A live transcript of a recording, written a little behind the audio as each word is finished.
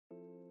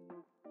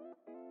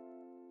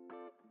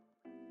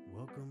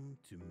welcome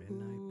to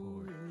Midnight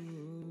Porridge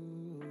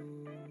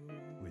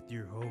with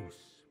your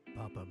host,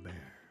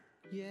 PapaBear.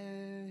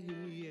 Yeah,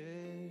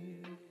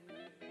 yeah.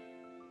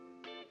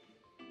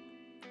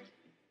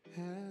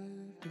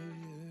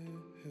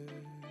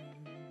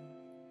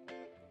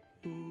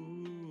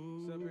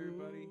 What's up,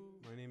 everybody?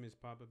 My name is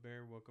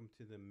PapaBear. Welcome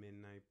to the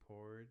Midnight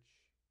Porridge.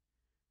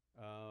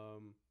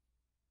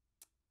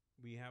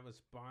 We have a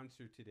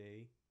sponsor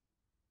today.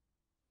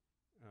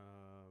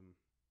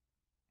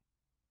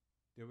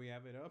 Did we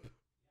have it up? Yeah.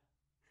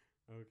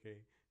 Okay.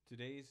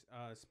 Today's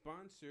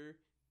sponsor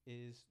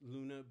is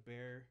Luna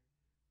Bear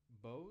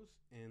Bows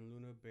and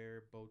Luna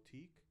Bear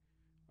Boutique.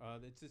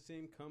 It's the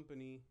same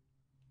company.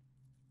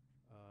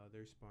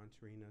 They're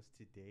sponsoring us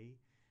today.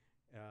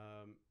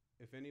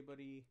 If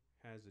anybody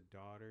has a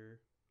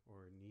daughter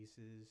or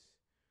nieces,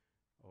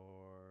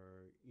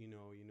 or you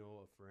know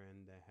a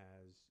friend that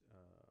has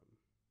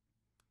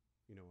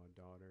a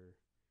daughter,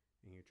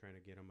 and you're trying to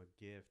get them a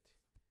gift,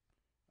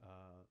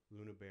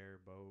 Luna Bear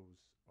bows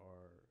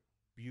are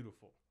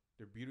beautiful.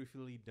 They're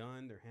beautifully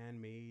done. They're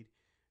handmade,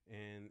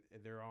 and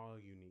they're all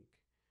unique.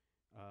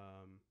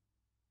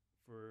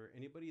 For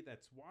anybody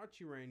that's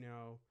watching right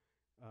now,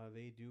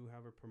 they do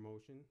have a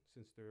promotion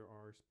since they're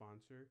our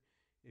sponsor.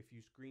 If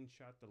you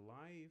screenshot the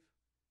live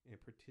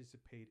and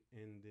participate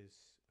in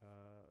this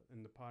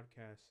in the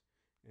podcast,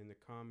 in the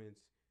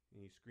comments,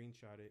 and you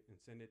screenshot it and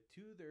send it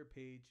to their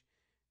page,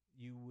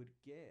 you would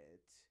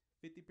get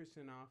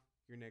 50% off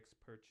your next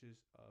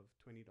purchase of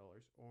 $20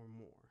 or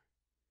more.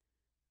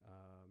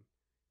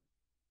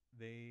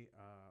 They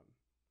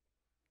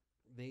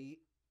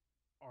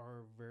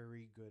are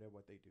very good at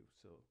what they do,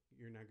 so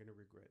you're not going to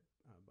regret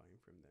buying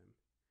from them.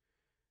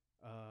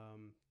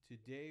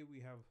 Today we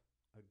have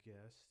a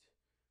guest.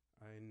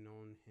 I've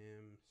known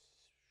him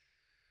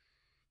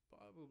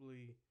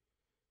probably,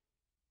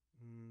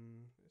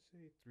 let's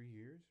say 3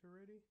 years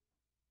already.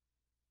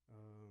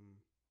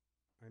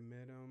 I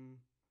met him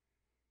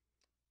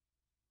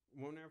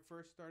when I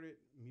first started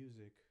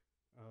music.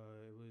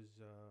 It was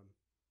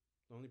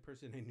the only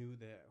person I knew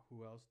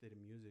who else did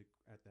music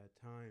at that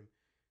time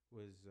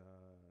was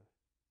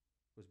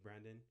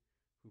Brandon,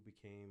 who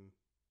became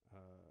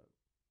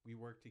we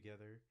worked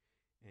together,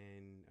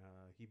 and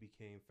he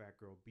became Fat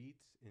Girl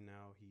Beats, and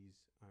now he's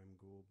I'm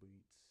Ghoul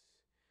Beats.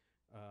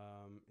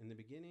 In the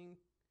beginning,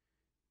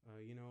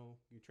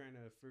 you're trying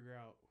to figure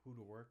out who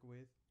to work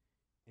with,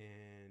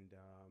 and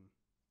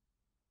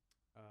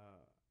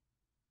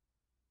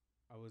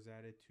I was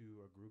added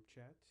to a group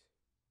chat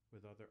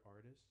with other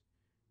artists,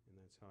 and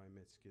that's how I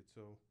met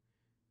Skitzo.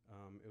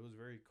 It was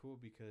very cool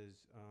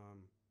because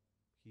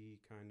he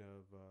kind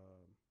of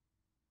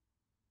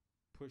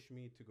pushed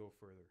me to go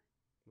further.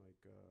 Like,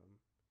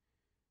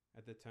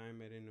 at the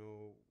time, I didn't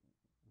know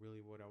really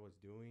what I was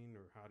doing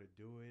or how to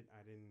do it.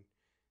 I didn't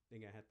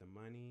think I had the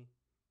money,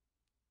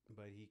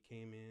 but he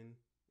came in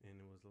and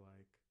it was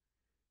like,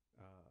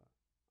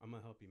 I'm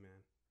gonna help you,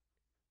 man.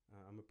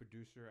 I'm a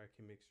producer. I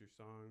can mix your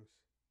songs.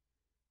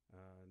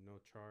 No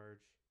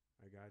charge.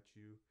 I got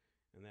you.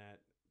 And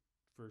that,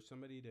 for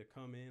somebody to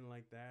come in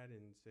like that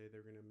and say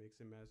they're gonna mix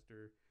and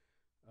master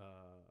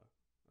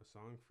a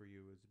song for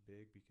you is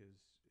big, because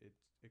it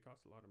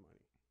costs a lot of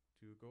money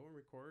to go and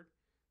record.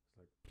 It's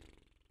like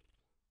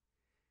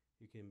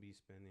you can be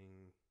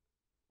spending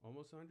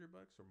almost $100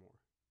 or more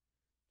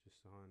just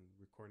on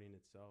recording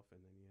itself,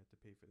 and then you have to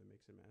pay for the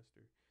mix and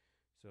master.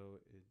 So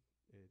it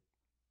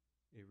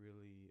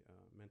really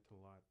meant a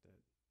lot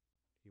that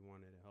he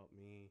wanted to help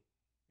me.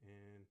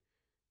 And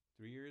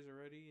 3 years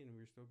already, and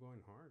we're still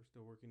going hard,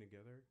 still working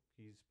together.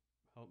 He's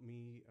helped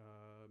me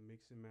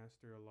mix and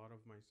master a lot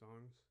of my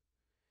songs.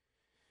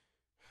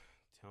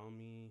 Tell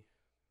Me,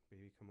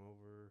 Baby Come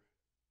Over,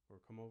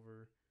 or Come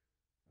Over.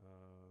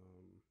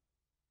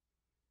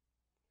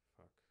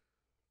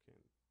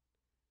 Can't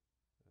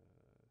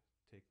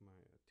take my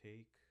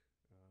take.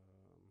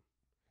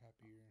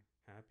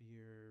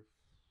 Happier.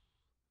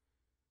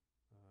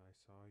 I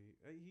Saw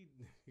You.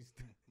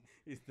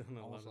 He's done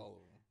a almost lot of, all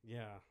of them.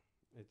 Yeah,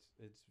 it's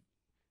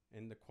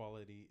and the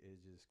quality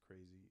is just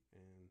crazy,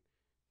 and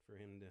for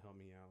him to help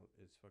me out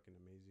is fucking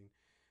amazing.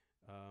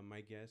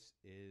 My guest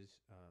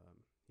is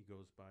he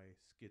goes by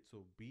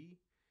Skitzo B.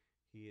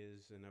 He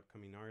is an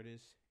upcoming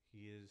artist.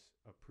 He is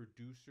a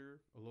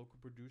producer, a local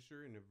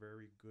producer, and a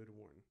very good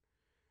one.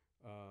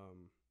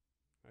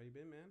 How you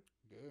been, man?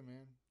 Good,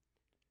 man.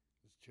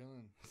 Just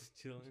chilling. Just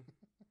chilling.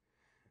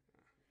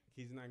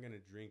 He's not gonna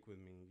drink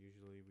with me.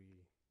 Usually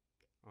we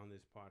on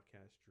this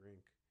podcast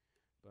drink,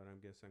 but I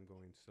guess I'm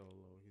going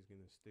solo. He's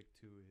gonna stick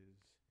to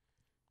his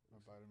My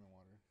vitamin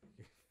water.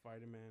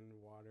 vitamin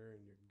water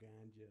and your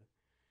ganja.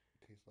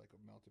 Tastes like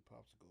a melted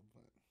popsicle,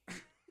 but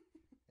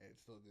hey,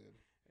 it's still good.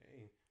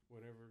 Hey,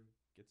 whatever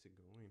gets it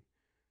going.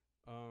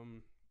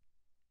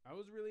 I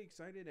was really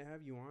excited to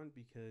have you on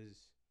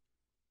because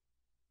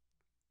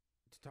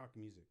to talk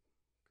music,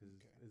 because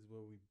it's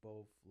what we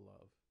both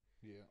love.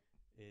 Yeah.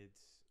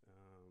 It's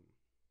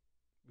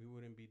we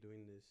wouldn't be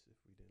doing this if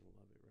we didn't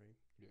love it, right?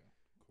 Yeah,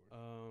 of course.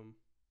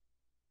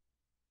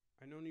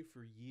 I known you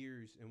for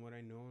years, and what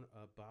I know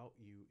about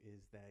you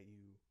is that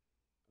you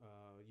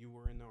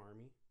were in the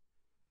army,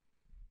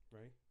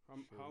 right?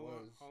 Sure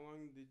was. How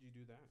long did you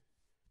do that?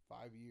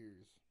 5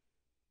 years.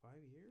 5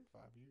 years?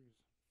 5 years.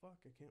 Fuck,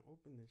 I can't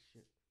open this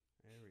shit.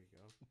 There we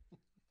go.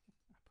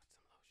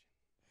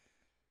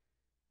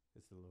 I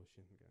put some lotion. It's the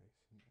lotion, guys.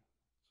 Yeah.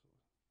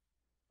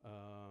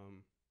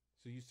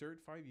 So you served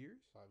 5 years?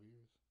 5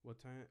 years.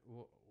 What time?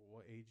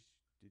 What age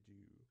did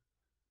you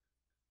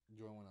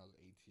Joined when I was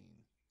 18.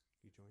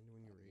 you joined when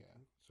you were 18? Yeah.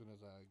 As soon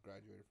as I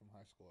graduated from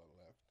high school, I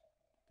left.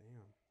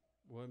 Damn.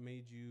 What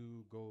made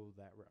you go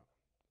that route?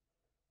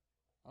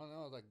 I don't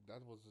know. Like that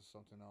was just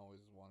something I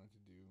always wanted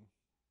to do,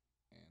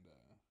 and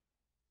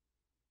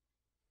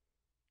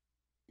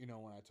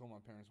when I told my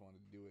parents I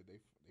wanted to do it,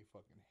 they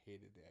fucking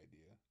hated the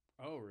idea.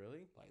 Oh,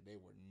 really? Like they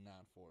were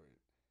not for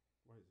it.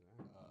 What is that?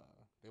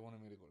 They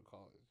wanted me to go to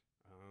college.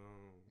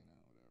 Oh.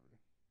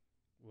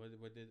 Whatever.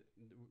 What did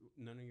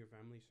none of your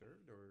family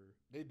served, or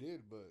They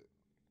did, but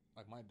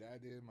like my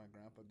dad did, my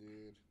grandpa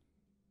did,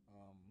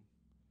 and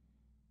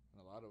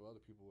a lot of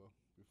other people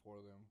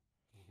before them.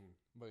 mm-hmm.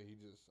 But he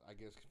just, I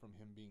guess, from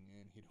him being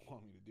in, he didn't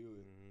want me to do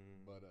it.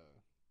 But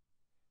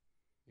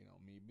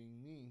me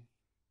being me,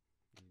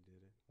 You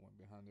did it. went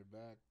behind their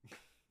back,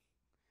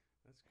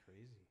 That's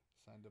crazy.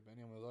 signed up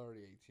anyway. I was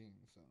already 18,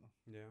 so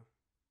Yeah.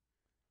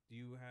 Do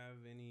you have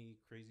any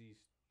crazy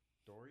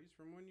stories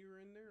from when you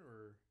were in there,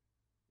 or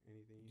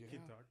anything you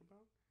can Yeah. talk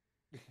about?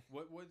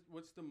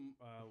 What's the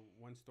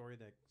one story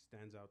that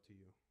stands out to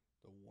you?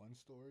 the one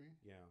story,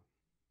 Yeah.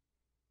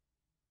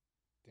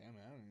 damn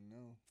it, I don't even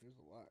know. There's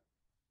a lot.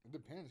 It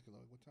depends, cause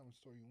like what type of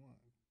story you want.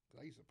 Cause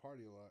I used to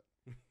party a lot.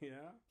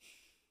 Yeah.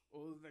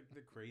 What was like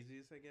the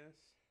craziest, I guess?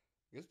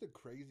 I guess the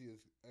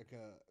craziest, like,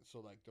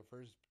 the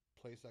first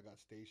place I got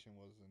stationed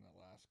was in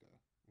Alaska.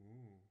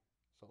 Ooh.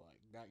 So like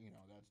that,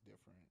 that's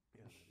different.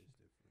 Yeah, that is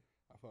different.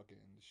 I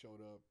fucking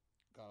showed up,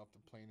 got off the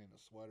plane in a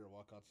sweater,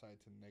 walk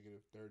outside to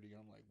 -30.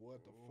 I'm like,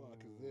 what the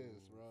fuck is this,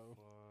 bro?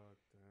 Fuck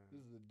that.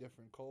 This is a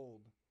different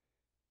cold.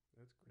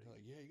 That's They're crazy.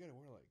 like, yeah, you gotta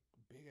wear like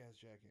a big ass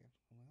jacket.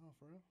 I'm like, oh,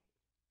 for real?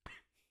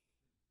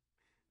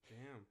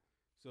 Damn.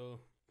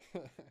 So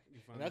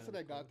you And that's when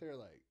I got there.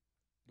 Like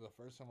the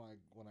first time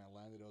when I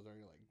landed, it was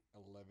already like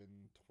 11,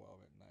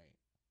 12 at night.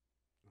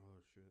 Oh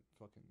shit.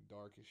 Fucking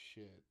dark as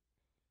shit.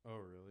 Oh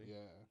really?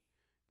 Yeah.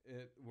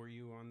 Were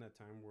you on that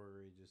time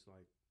where it just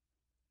like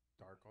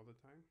dark all the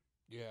time?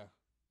 Yeah.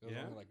 It was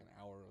Yeah? only like an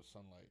hour of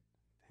sunlight.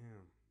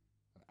 Damn.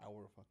 An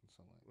hour of fucking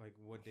sunlight. Like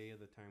what day of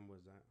the time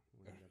was that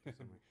when you got the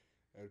sunlight?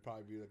 It would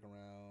probably be like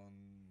around,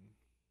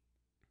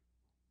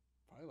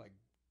 probably like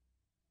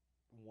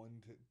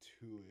 1 to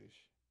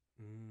 2-ish.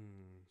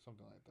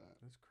 Something like that.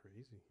 That's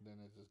crazy. Then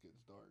it just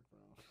gets dark,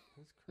 bro.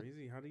 That's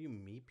crazy. How do you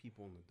meet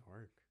people in the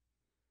dark?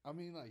 I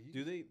mean, like,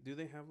 Do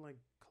they have like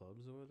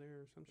clubs over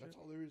there or some shit? that's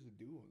all there is to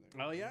do over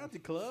there. Oh yeah, the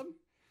club.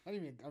 I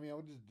mean,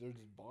 there's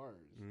just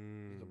bars.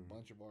 There's a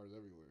bunch of bars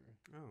everywhere.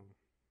 Oh,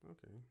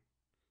 okay.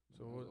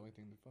 So So the only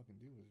thing to fucking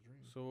do is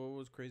drink. So what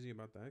was crazy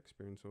about that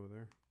experience over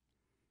there?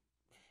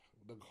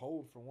 The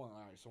cold for one.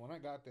 All right, so when I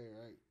got there,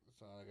 right,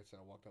 so like I said,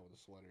 I walked out with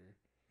a sweater,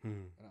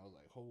 and I was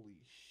like, holy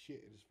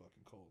shit, it is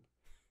fucking cold.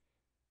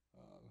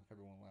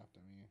 Everyone laughed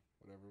at me.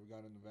 Whatever. We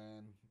got in the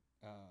van.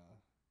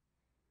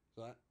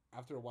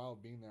 After a while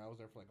being there, I was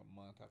there for like a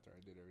month after I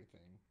did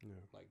everything.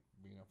 Yeah. Like,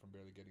 from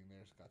barely getting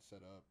there, got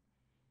set up.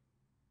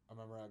 I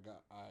remember I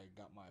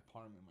got my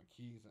apartment, my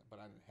keys, but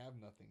I didn't have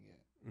nothing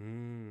yet. So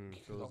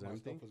Because it was all my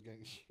empty? stuff was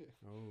getting shit.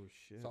 Oh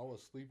shit. So I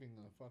was sleeping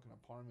in a fucking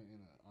apartment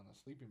on a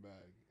sleeping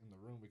bag in the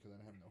room because I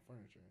didn't have no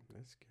furniture.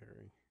 That's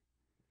scary.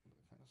 It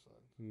kind of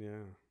sucked.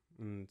 Yeah.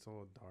 And it's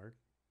all dark.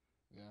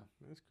 Yeah.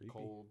 That's creepy.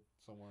 Cold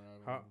somewhere. I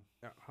don't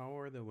know. How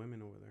are the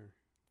women over there?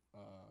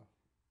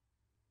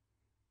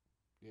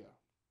 Yeah.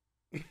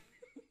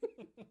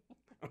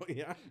 Oh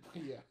yeah.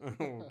 Yeah.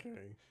 Oh,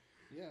 okay.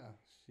 Yeah.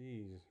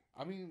 Jeez.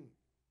 I mean,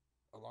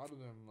 a lot of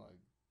them, like,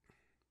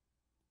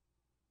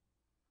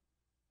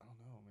 I don't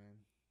know, man.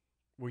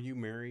 Were you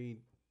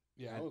married?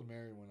 Yeah, I was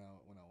married when I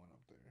went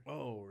up there.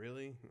 Oh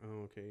really?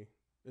 Oh okay.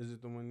 Is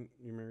it the one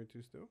you're married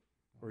to still?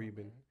 Or you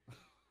been?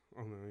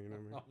 Oh no, you're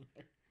not married.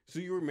 So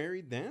you were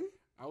married then?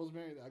 I was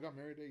married. I got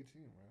married at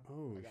 18, bro.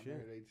 Oh I got shit.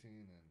 married at 18,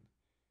 and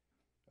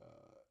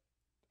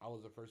I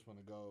was the first one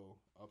to go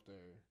up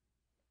there.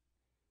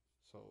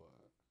 So,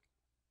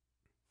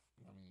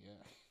 I mean,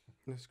 yeah.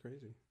 That's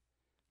crazy.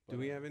 But, Do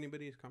we have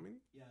anybody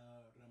coming? Yeah,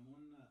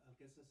 Ramon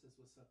Alquesa says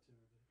what's up to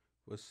everybody.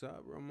 What's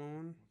up,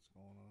 Ramon? What's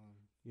going on?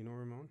 You know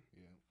Ramon?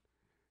 Yeah.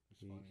 It's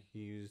funny.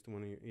 He used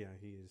one of your, yeah,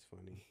 he is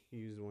funny. He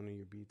used one of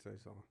your beats I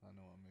saw. I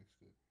know I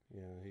mixed it.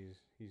 Yeah,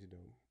 he's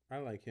dope. I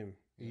like him.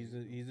 Yeah,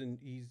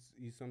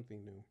 He's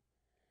something new.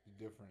 He's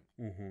different.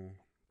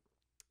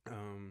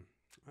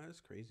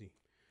 That's crazy.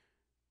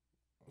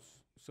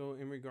 So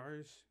in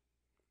regards,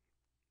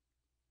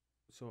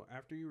 so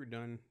after you were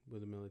done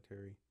with the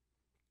military,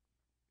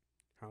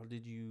 how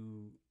did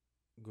you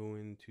go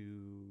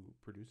into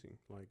producing?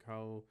 Like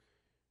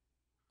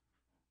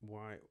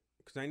why?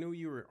 Because I know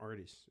you were an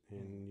artist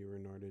and you were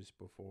an artist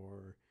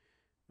before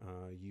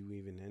you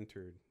even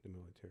entered the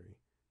military.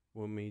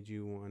 What made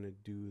you want to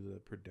do the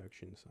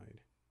production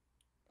side?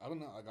 I don't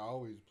know. Like I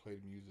always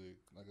played music.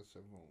 Like I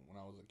said, when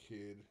I was a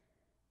kid,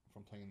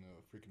 from playing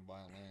the freaking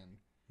violin,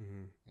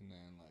 and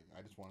then like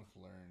I just wanted to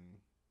learn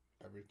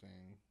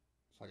everything.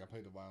 So like I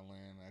played the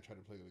violin. I tried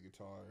to play the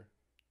guitar.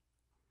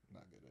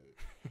 Not good at it.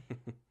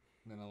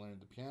 And then I learned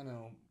the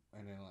piano,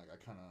 and then like I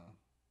kind of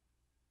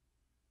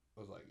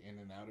was like in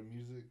and out of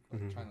music,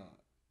 like trying to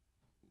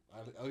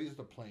at least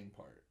the playing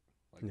part,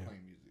 like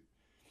playing music.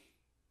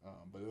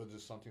 But it was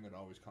just something that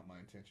always caught my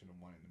attention of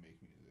wanting to make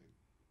music,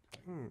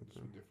 like just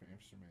with different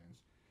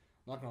instruments.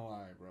 Not gonna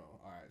lie, bro.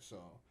 All right,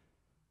 so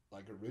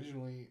like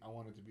originally I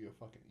wanted to be a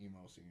fucking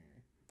emo singer.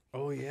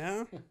 Oh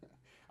yeah.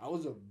 I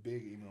was a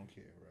big emo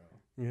kid, bro.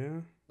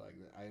 Yeah. Like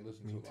I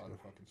listened to a lot of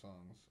fucking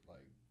songs,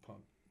 like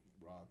punk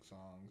rock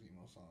songs,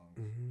 emo songs,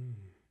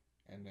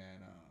 and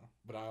then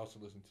but I also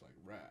listened to like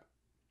rap.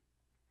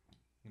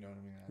 You know what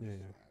I mean?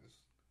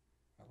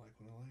 I like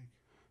what I like.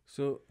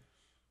 So,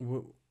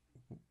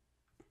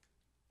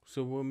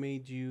 what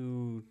made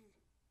you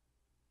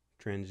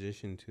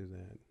transition to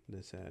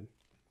the sad?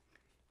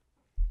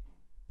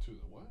 To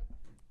the what?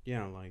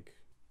 Yeah, like,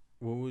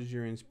 what was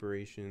your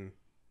inspiration?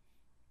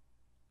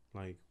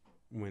 Like,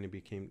 when it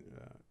became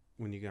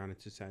when you got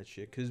into sad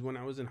shit? Because when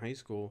I was in high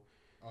school,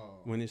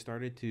 when it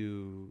started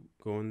to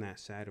go in that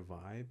sad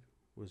vibe,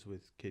 was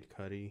with Kid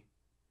Cudi.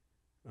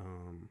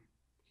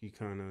 He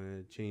kind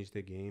of changed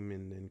the game,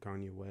 and then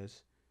Kanye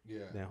West.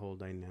 Yeah. That whole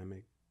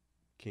dynamic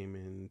came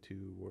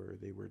into where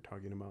they were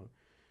talking about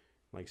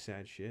like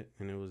sad shit,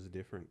 and it was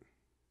different.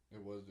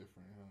 It was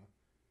different, huh?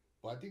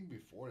 Well, I think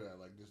before that,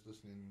 like just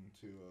listening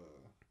to,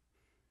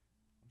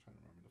 I'm trying to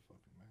remember the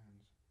fucking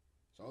bands.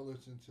 So I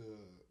listened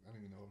to, I don't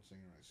even know if I'm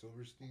saying it right.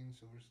 Silverstein.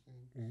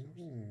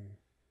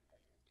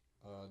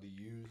 The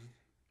Used.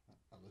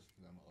 I listened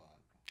to them a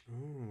lot.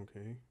 Oh,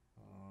 okay.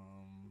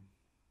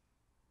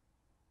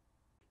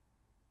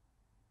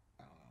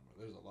 I don't know, but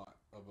there's a lot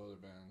of other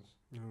bands.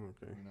 Oh,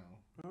 okay. You know.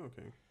 Oh,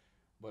 okay.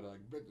 But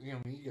you know,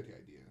 I mean, you get the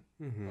idea.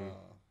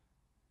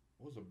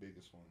 What was the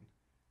biggest one?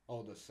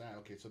 Oh, the sad.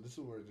 Okay, so this is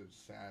where the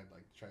sad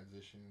like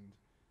transitioned.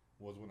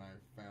 Was when I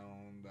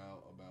found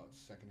out about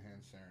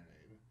Secondhand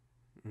Serenade.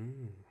 I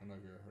don't know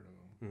if you ever heard of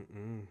them.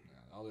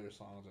 Yeah, all their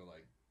songs are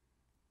like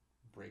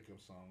breakup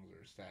songs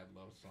or sad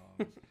love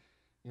songs.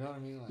 You know what I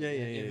mean? Like,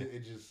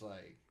 It just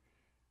like,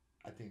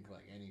 I think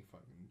like any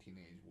fucking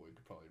teenage boy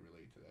could probably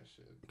relate to that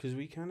shit. Because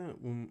we kind of,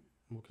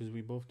 because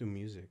we both do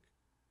music,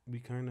 we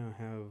kind of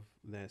have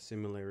that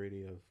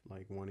similarity of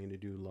like wanting to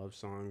do love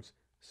songs,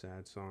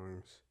 sad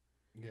songs.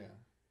 Yeah.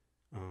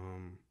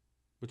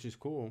 Which is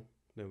cool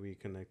that we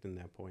connect in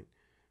that point.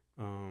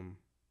 The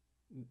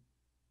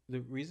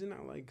reason I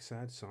like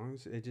sad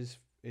songs, it just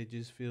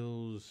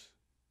feels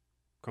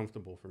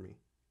comfortable for me.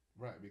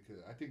 Right,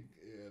 because I think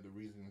the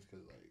reason is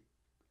because like,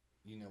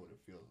 you know what it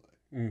feels like.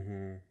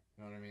 You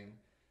know what I mean?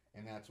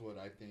 And that's what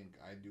I think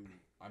I do.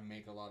 I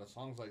make a lot of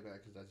songs like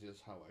that because that's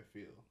just how I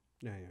feel.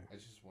 Yeah.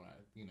 It's just when I,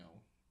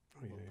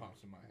 what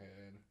pops in my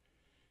head.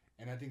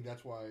 And I think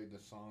that's why the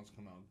songs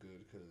come out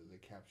good because they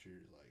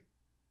capture like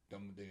the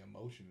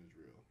emotion is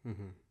real.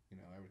 You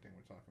know, everything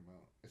we're talking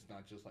about. It's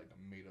not just like a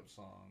made up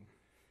song.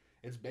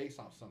 It's based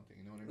off something.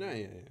 You know what I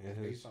mean? Yeah. It's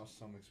based off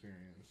some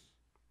experience.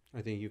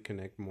 I think you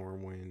connect more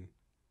when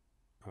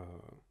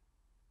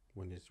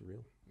it's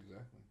real.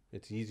 Exactly.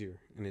 It's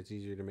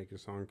easier to make a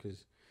song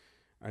because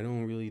I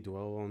don't really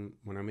dwell on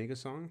when I make a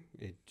song.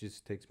 It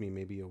just takes me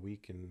maybe a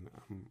week and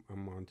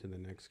I'm on to the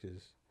next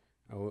because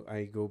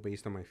I go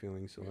based on my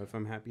feelings. So if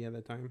I'm happy at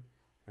that time,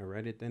 I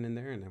write it then and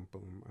there, and then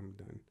boom, I'm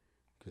done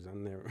because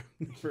I'm never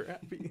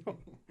happy.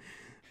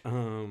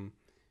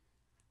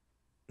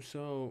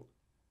 So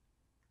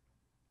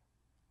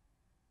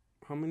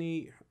how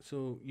many?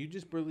 So you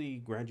just barely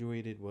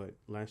graduated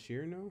last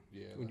year? No.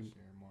 Yeah, last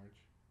year in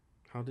March.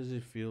 How does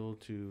it feel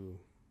to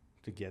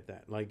get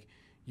that? Like,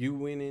 you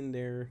went in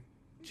there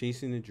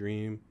chasing a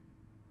dream.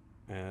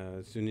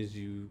 As soon as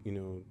you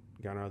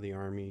got out of the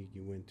army,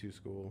 you went to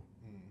school.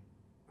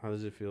 How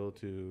does it feel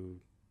to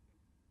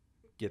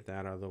get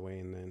that out of the way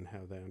and then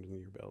have that under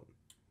your belt?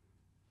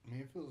 I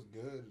mean, it feels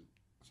good.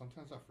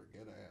 Sometimes I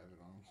forget I have it,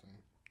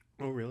 honestly.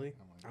 Oh, really?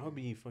 Like, I'll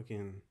be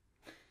fucking...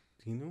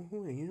 Do you know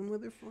who I am,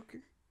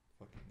 motherfucker?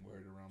 Fucking wear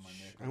it around my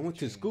neck. I went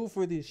to school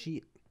for this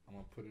shit. I'm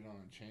gonna put it on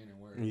a chain and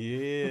wear it.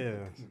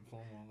 Yeah.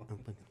 I'm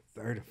fucking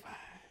certified.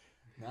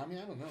 No, I mean,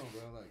 I don't know,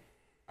 bro. Like,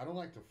 I don't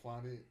like to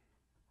flaunt it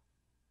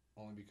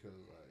only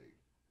because, like,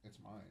 it's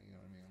mine. You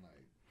know what I mean?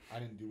 Like, I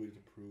didn't do it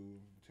to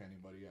prove to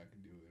anybody I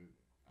can do it.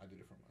 I did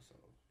it for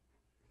myself.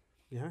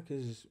 Yeah,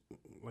 because,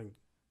 like,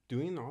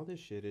 doing all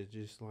this shit is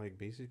just, like,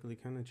 basically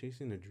kind of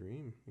chasing a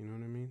dream. You know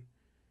what I mean?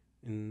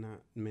 And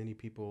not many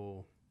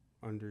people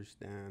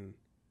understand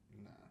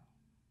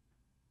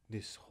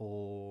this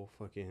whole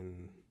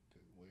fucking... The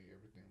way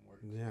everything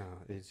works. Yeah,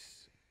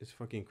 it's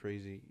fucking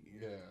crazy.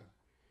 Yeah.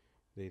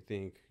 They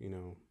think,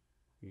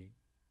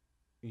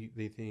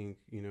 they think,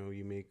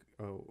 you make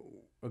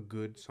a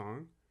good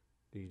song,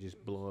 you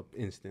just blow up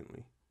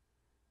instantly.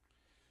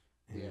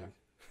 And yeah.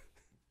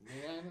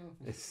 Yeah, I know.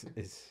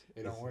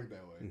 It don't work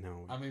that way.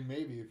 No. I mean,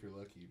 maybe if you're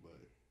lucky, but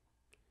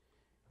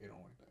it don't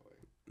work that way.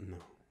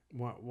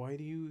 No. Why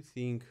do you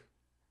think?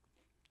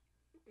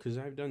 Because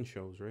I've done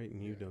shows, right?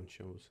 And you've done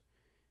shows.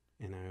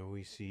 And I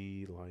always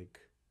see, like,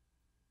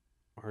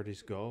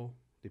 artists go,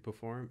 they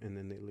perform, and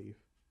then they leave.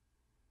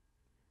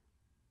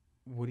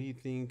 What do you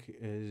think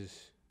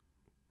is...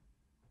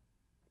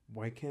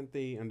 Why can't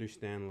they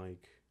understand,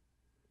 like,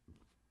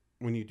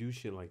 when you do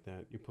shit like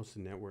that, you're supposed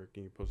to network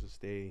and you're supposed to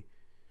stay.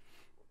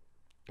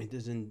 It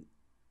doesn't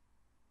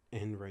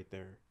end right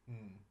there.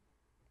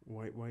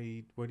 Why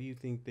do you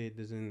think that it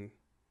doesn't,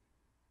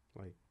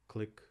 like,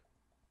 click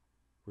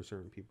for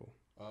certain people?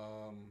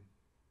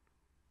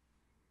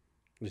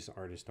 Just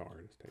artist to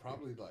artist.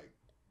 Probably like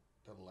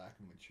the lack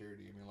of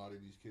maturity. I mean, a lot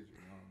of these kids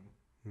are young.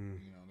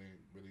 You know, they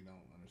really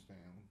don't understand.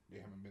 They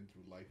haven't been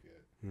through life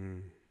yet.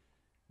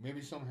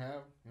 Maybe some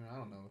have. You know, I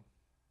don't know.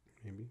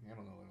 Maybe. I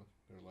don't know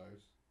their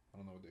lives. I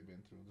don't know what they've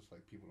been through. Just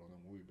like people don't know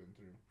what we've been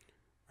through.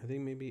 I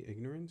think maybe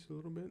ignorance a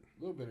little bit. A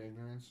little bit of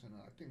ignorance, and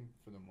I think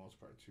for the most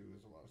part too,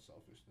 there's a lot of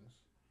selfishness.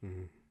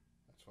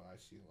 That's why I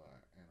see a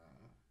lot. And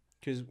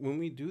because when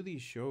we do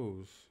these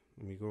shows,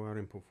 when we go out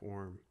and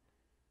perform,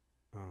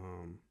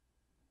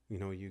 you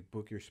know, you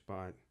book your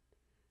spot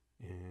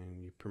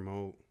and you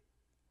promote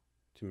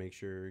to make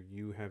sure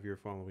you have your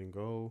following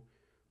go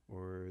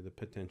or the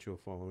potential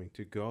following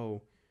to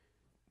go.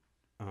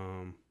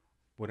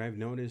 What I've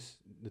noticed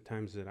the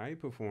times that I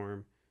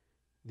perform,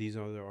 these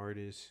other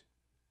artists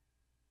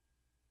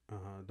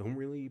don't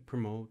really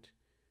promote.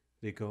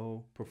 They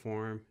go,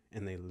 perform,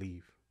 and they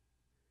leave.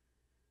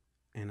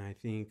 And I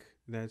think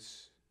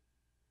that's...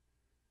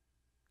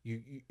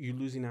 You're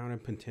losing out on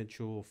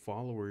potential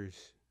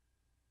followers.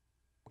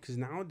 Because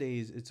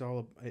nowadays, it's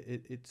all...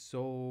 It's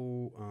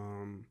so...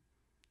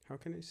 how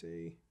can I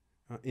say?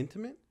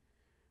 Intimate.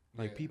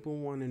 Like, people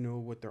want to know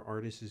what their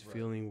artist is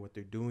feeling, what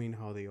they're doing,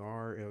 how they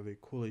are they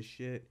cool as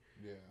shit?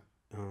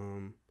 Yeah.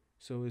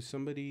 So is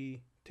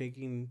somebody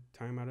taking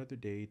time out of their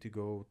day to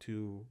go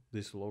to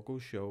this local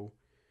show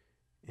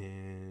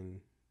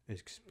and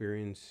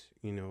experience,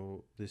 you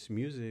know, this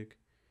music?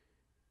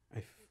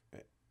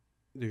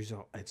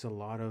 It's a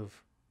lot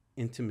of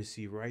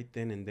intimacy right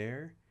then and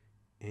there,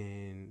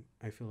 and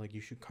I feel like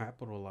you should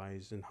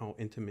capitalize on how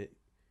intimate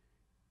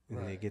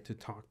and they get to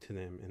talk to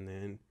them, and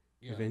then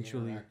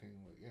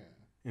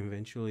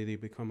eventually they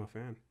become a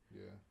fan.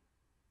 Yeah.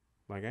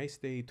 Like, I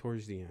stay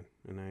towards the end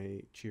and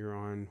I cheer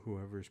on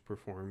whoever's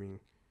performing,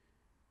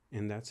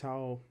 and that's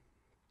how.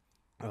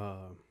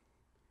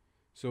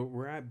 So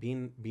we're at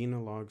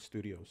Beanalog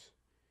Studios,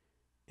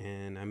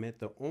 and I met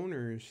the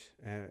owners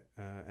at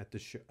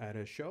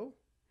a show.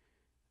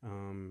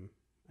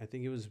 I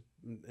think it was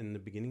in the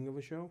beginning of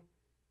a show,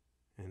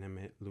 and I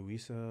met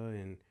Luisa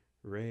and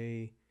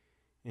Ray,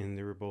 and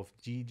they were both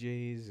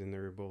DJs, and they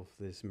were both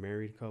this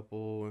married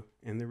couple,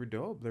 and they were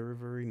dope. They were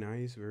very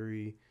nice,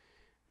 very,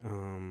 I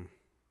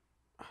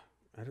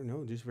don't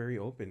know, just very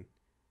open.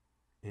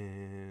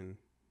 And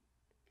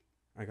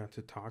I got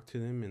to talk to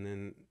them, and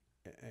then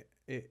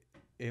it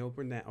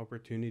opened that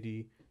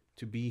opportunity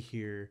to be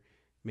here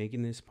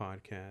making this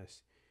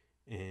podcast,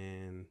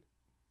 and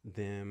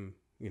them,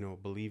 you know,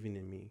 believing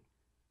in me.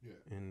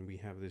 Yeah. And we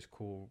have this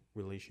cool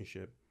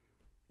relationship,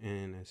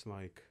 and it's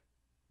like...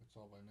 It's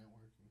all by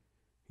networking.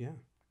 Yeah.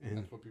 And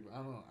that's what people... I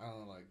don't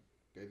know, like,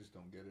 they just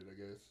don't get it, I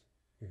guess.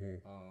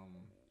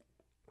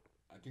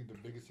 I think the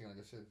biggest thing, like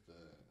I said, is the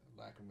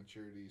lack of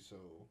maturity. So,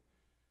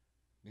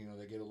 you know,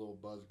 they get a little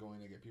buzz going.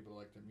 They get people to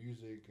like their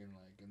music, and,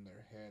 like, in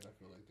their head, I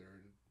feel like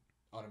they're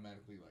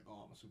automatically like,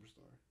 oh, I'm a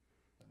superstar.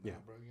 Like,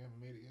 nah, bro, you haven't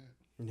made it yet.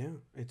 Yeah,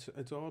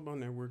 it's all about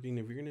networking.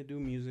 If you're going to do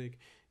music,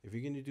 if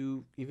you're going to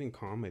do even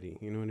comedy,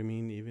 you know what I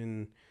mean?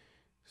 Even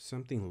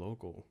something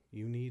local,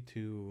 you need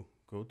to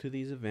go to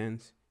these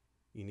events.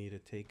 You need to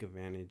take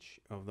advantage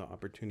of the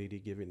opportunity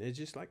given. It's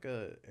just like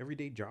a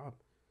everyday job.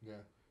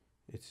 Yeah.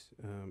 It's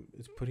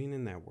putting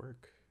in that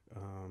work.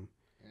 And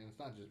it's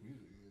not just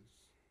music. It's,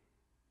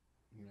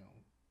 you know,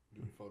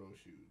 doing photo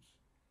shoots.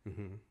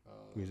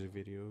 Music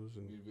videos.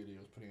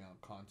 Putting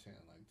out content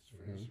like this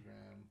for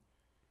Instagram.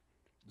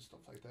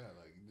 Stuff like that.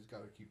 Like, you just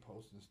got to keep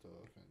posting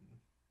stuff. And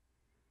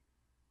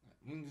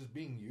I mean, just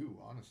being you,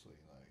 honestly.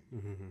 Like.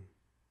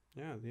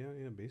 Yeah.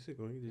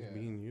 Basically, just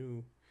being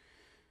you.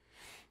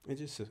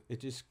 It's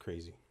just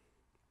crazy.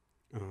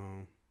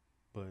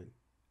 But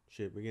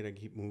shit, we gotta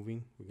keep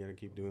moving. We gotta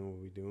keep doing what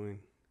we're doing,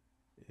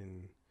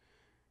 and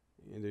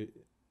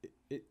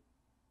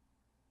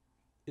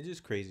it's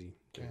just crazy.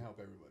 Can't help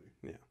everybody.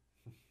 Yeah.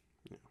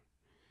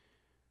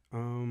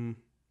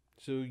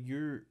 So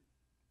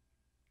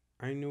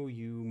I know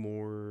you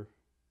more.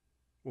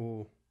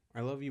 Well,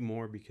 I love you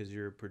more because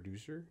you're a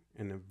producer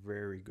and a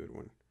very good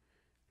one.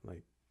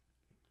 Like,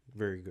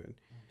 very good.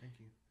 Oh, thank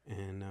you.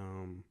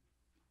 And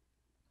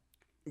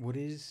what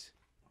is,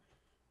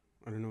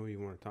 I don't know if you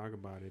want to talk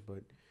about it,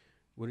 but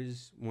what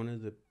is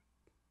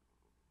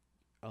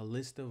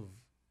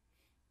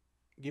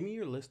give me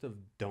your list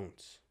of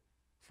don'ts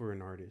for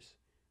an artist.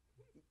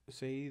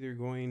 Say they're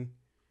going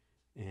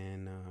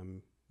and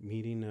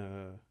meeting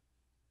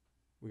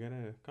We got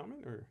a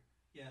comment or?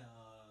 Yeah,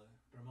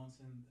 Ramon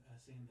saying that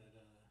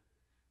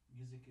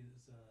music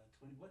is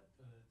 20%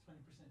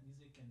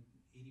 music and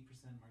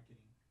 80%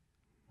 marketing.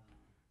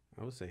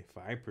 I would say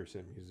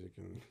 5% music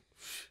and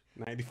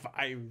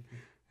 95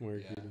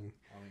 marketing.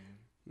 Yeah, I mean,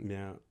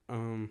 Yeah.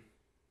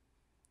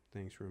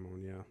 Thanks,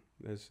 Ramon. Yeah,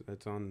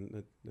 that's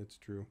on. That's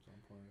true. it's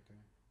on point right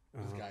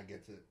there. This guy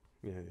gets it.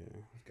 Yeah.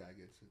 This guy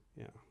gets it.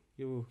 Yeah.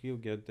 He'll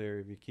get there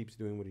if he keeps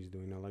doing what he's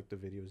doing. I like the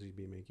videos he's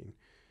be making.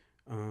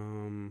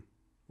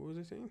 What was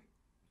I saying?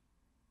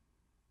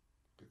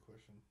 Good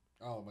question.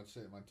 Oh, let's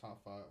say my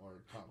top 5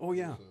 or top. Oh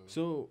yeah.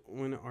 So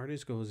when an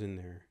artist goes in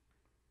there,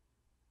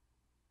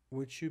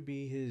 what should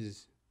be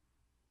his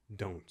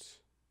don'ts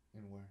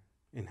in where?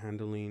 in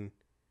handling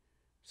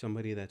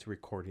somebody that's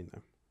recording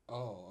them?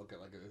 Oh, okay.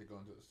 Like they go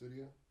into the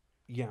studio.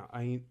 Yeah,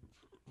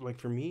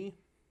 for me,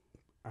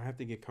 I have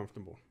to get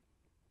comfortable.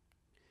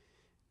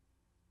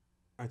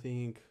 I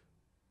think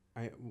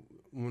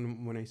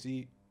when I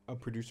see a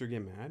producer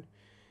get mad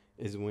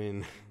is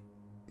when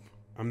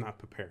I'm not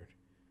prepared.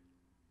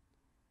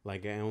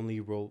 Like I only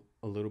wrote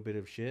a little bit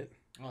of shit.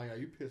 Oh yeah,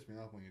 you piss me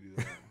off when you do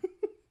that.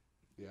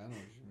 Yeah, I know what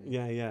you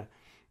mean. Yeah.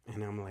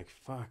 And I'm like,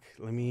 fuck,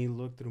 let me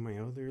look through my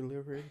other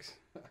lyrics.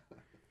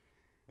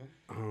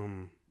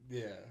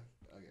 Yeah.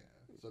 Okay.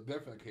 So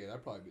definitely, okay,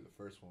 that'd probably be the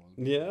first one.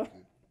 Yeah.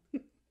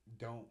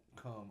 Don't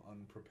come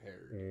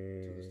unprepared to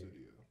the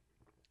studio.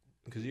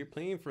 Because you're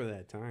playing for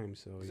that time,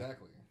 so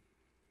exactly.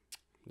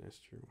 That's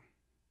true.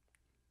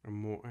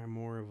 I'm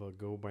more of a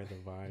go by the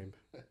vibe.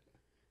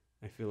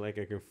 I feel like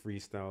I can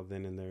freestyle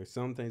then and there.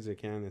 Sometimes I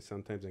can, and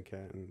sometimes I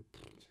can't. And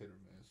it's hit or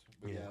miss.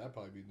 But yeah, that'd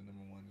probably be the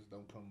number one. Is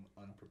don't come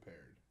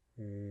unprepared.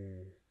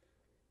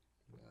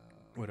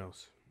 What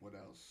else?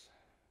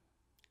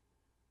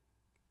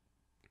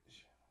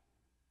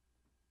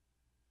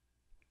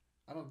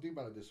 I don't think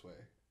about it this way.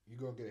 You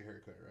go get a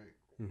haircut, right?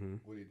 Mm-hmm.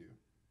 What do you do?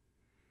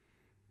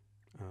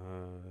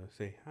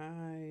 Say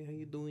hi. How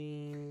you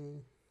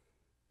doing?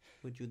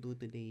 What you do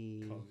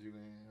today? Calls you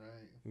in,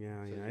 right?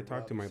 Yeah, so yeah. I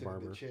talk to my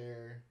barber. In the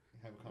chair, you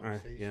have a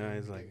conversation.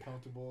 It's you like get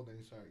comfortable. Then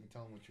you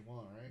tell him what you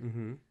want, right?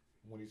 Mm-hmm.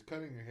 When he's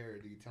cutting your hair,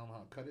 do you tell him how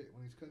to cut it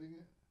when he's cutting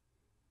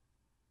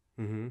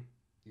it? Mm-hmm.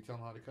 You tell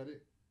him how to cut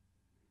it?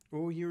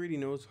 Oh, he already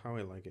knows how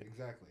I like it.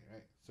 Exactly,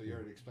 right? So you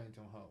already explained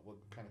to him what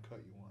kind of cut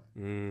you want.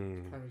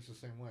 Mm. Kind of the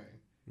same way.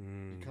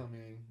 You come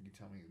in, you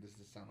tell me, this is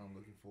the sound I'm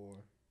looking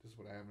for. This is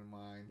what I have in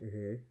mind.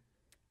 Mm-hmm.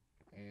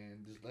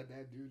 And just let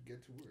that dude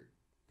get to work.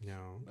 Yeah.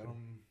 Let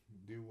him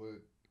do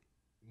what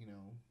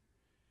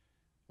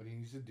he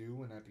needs to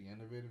do. And at the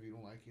end of it, if you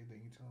don't like it, then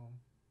you tell him,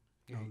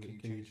 hey,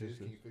 can you change this?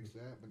 Can you fix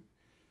that? But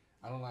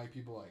I don't like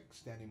people like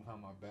standing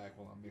behind my back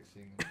while I'm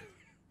mixing. And,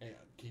 hey,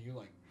 can you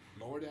like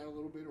lower that a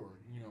little bit, or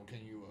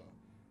can you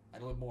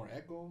add a little more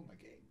echo?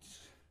 Like, hey,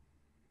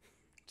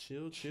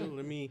 chill.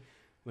 let me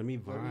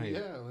vibe.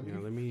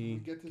 Let me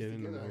get this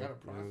together. I got a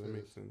process. Yeah, that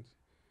makes sense.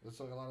 It's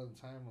like a lot of the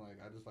time,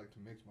 like I just like to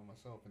mix by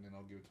myself, and then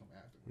I'll give it to him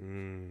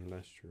afterwards.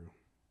 That's true.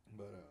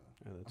 But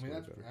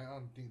I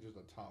don't think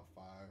there's a top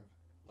 5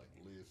 like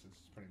list.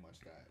 It's pretty much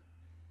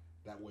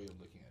that way of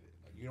looking at it.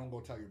 Like you don't go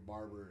tell your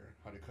barber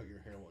how to cut your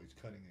hair while he's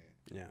cutting it.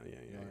 Yeah.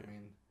 You know what I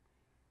mean?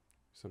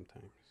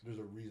 Sometimes there's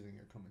a reason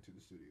you're coming to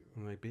the studio.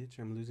 I'm like, bitch,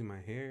 I'm losing my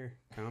hair.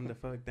 Calm the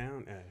fuck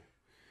down.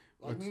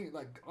 I mean,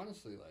 like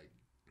honestly, like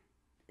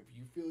if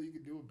you feel you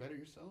could do it better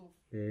yourself,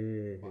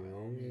 by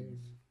all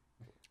means.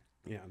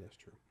 Yeah, that's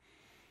true.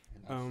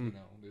 And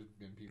that's, there's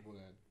been people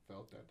that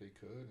felt that they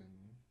could,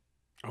 and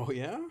oh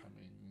yeah. I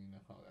mean, you know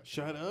how that.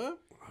 Shut up!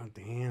 Oh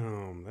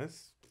damn,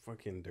 that's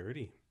fucking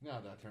dirty. No,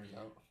 that turns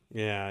out.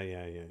 Yeah.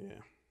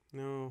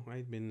 No,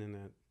 I've been in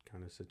that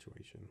kind of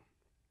situation.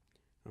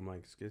 I'm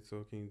like,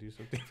 Skitzo, can you do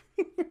something?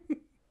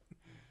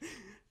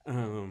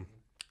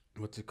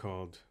 What's it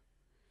called?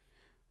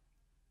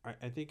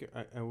 I think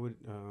I would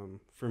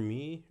for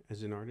me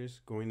as an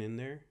artist going in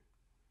there.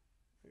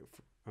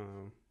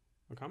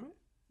 A comment?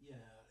 Yeah,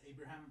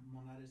 Abraham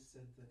Monares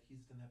said that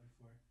he's done that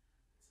before.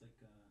 It's like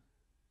a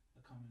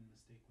common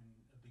mistake,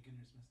 a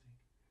beginner's mistake.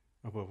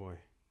 Oh boy.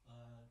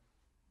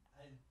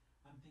 I'm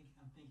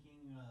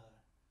thinking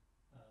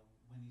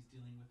when he's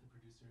dealing with the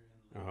producer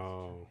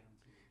and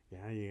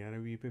yeah, you gotta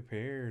be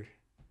prepared.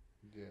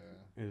 Yeah.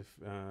 If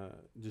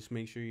just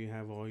make sure you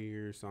have all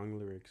your song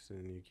lyrics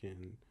and you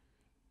can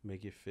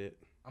make it fit.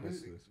 I mean,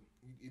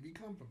 if you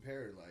come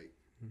prepared, like.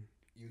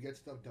 You get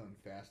stuff done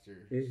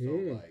faster, mm-hmm.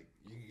 So like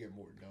you can get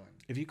more done.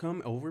 If you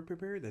come over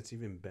prepared, that's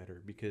even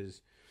better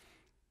because,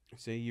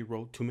 say you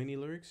wrote too many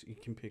lyrics, you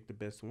can pick the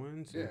best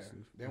ones. Yeah,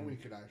 then we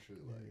could actually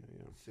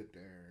yeah. sit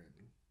there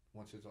and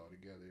once it's all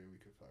together, we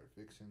could start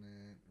fixing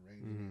it,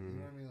 arranging it. You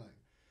know what I mean? Like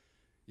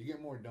you get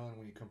more done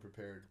when you come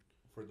prepared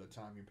for the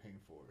time you're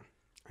paying for.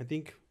 I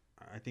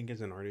think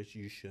as an artist,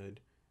 you should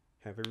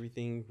have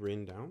everything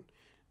written down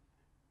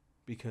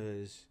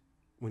because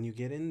when you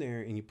get in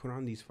there and you put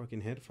on these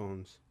fucking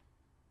headphones.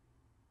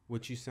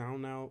 What you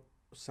sound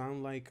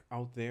like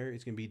out there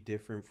is gonna be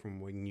different from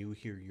when you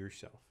hear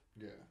yourself.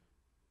 Yeah.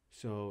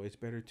 So it's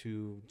better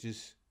to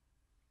just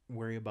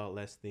worry about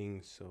less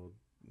things. So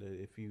that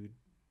if you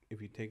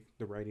if you take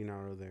the writing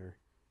out of there,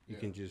 you Yeah.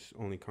 can just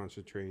only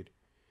concentrate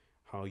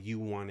how you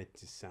want it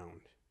to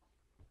sound.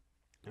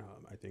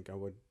 I think I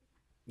would.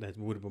 That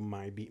would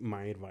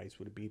my advice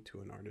would be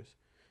to an artist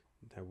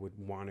that would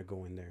want to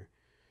go in there.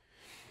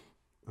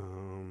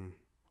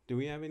 Do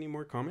we have any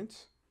more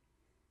comments?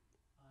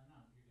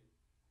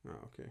 No,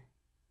 you're good.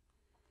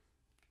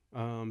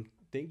 Oh, okay.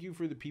 Thank you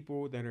for the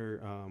people that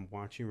are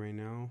watching right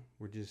now.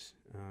 We're just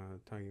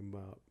talking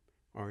about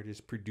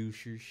artist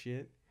producer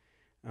shit.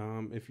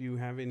 If you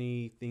have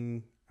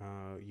anything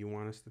you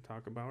want us to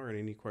talk about or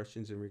any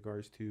questions in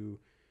regards to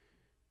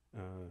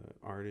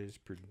artist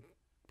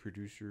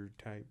producer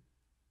type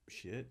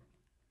shit,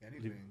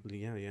 Anything.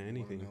 yeah, You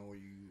anything. wanna know what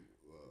you,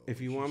 If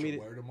what you want me should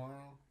to- wear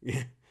tomorrow,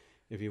 Yeah,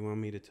 if you want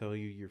me to tell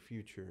you your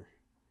future,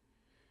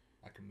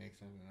 I can make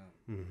something up.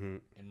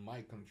 It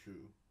might come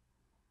true.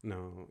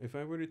 No, if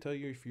I were to tell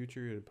you your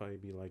future, it'd probably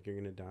be like you're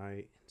gonna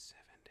die in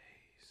 7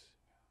 days,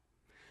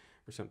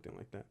 or something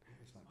like that.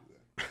 Let's not do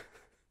that.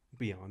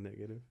 Beyond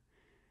negative.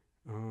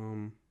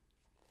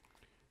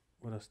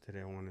 What else did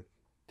I want to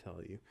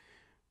tell you?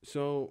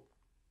 So,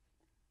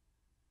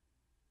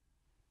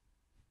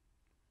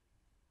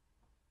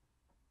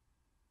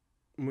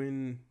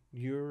 when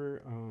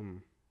you're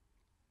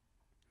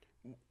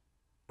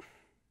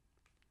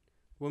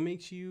what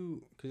makes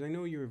you? Because I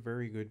know you're a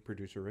very good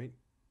producer, right?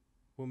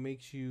 What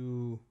makes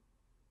you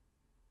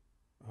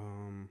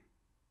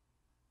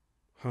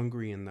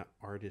hungry in the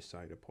artist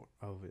side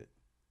of it?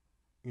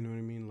 You know what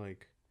I mean?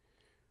 Like,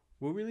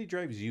 what really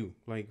drives you?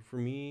 Like, for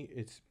me,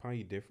 it's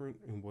probably different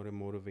in what it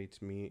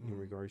motivates me in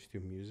regards to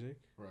music.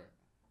 Right.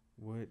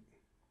 What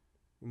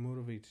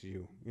motivates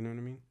you? You know what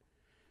I mean?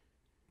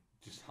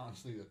 Just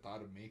honestly, the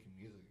thought of making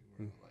music,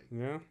 bro. Like,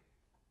 Yeah.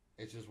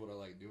 it's just what I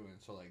like doing.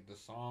 So like the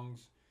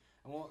songs,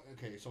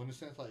 okay. So in a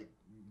sense, like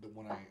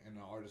when I in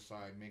the artist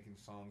side, making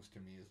songs to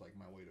me is like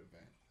my way to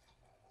vent.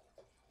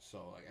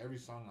 So like every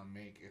song I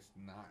make, it's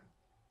not,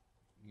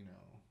 you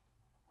know,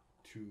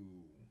 to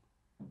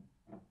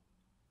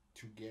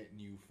get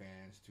new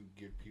fans, to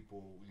give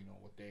people, you know,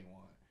 what they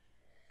want.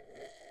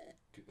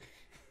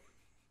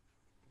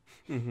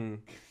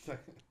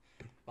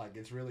 Like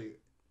it's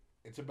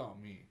about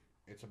me.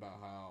 It's about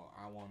how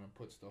I want to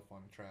put stuff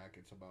on the track.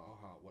 It's about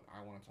what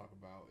I want to talk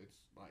about. It's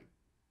like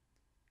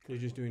You're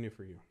just doing it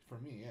for you. for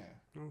me, yeah.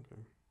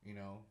 Okay. You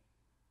know,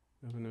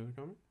 Have another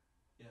comment?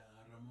 Yeah,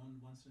 Ramon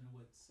wants to know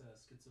what's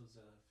Skitzo's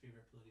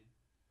favorite plugin.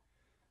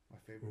 my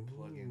favorite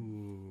plugin.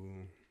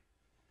 Ooh.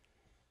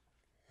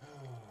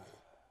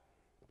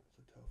 That's a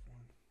tough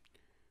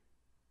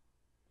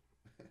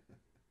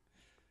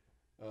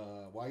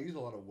one. Well, I use a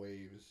lot of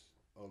wave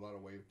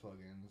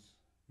plugins.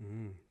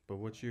 But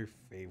what's your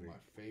favorite? My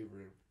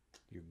favorite,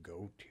 Your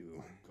go-to?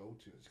 my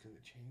go-to, is because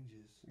it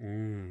changes.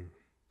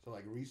 So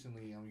like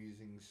recently, I'm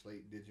using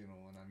Slate Digital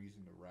and I'm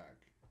using the Rack.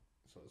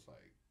 So it's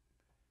like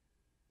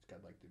it's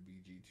got like the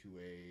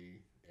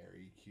VG2A, Air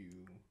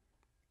EQ,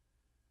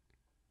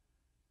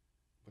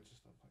 bunch of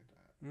stuff like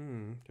that.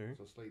 Okay.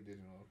 So Slate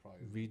Digital is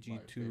probably my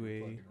VG2A.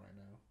 favorite plugin right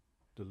now.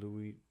 The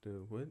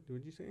what?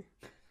 What'd you say?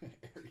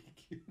 Air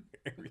EQ.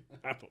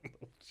 I don't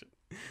know. Shit.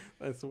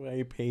 That's why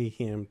I pay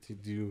him to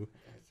do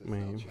That's my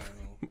SL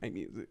channel. my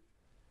music.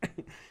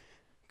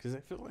 Because I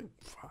feel like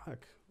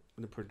fuck,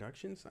 the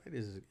production side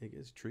it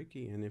gets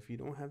tricky, and if you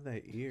don't have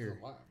that ear,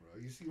 It's a lot, bro.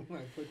 You see when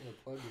I click on the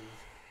plugins,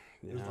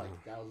 yeah, there's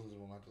like thousands of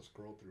them I have to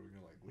scroll through, and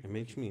you're like, which it one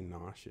makes should- me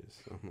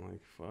nauseous. I'm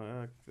like,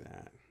 fuck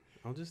that.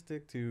 I'll just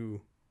stick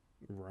to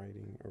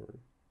writing or.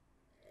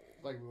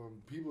 Like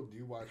when people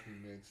do watch me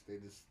mix, they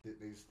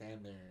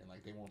stand there and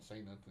like they won't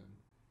say nothing,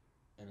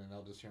 and then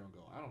they'll just hear them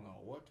go, I don't know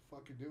what the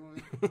fuck you're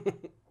doing,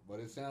 but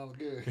it sounds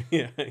good.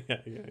 yeah. Like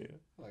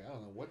I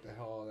don't know what the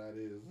hell all that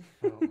is.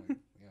 I'm like,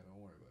 yeah,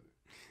 don't worry about it.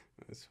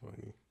 That's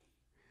funny.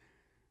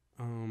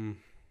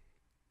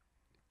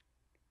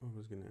 What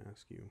was gonna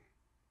ask you?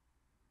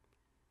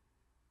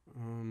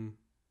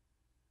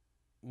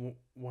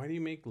 Why do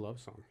you make love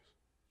songs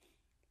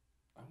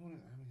I don't think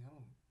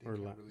or I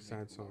really sad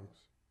make love. songs?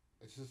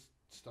 It's just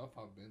stuff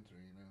I've been through,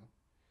 you know.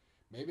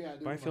 Maybe I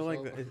do. But I it feel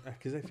like myself.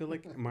 because I feel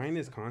like mine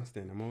is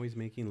constant. I'm always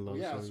making love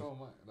yeah, songs. so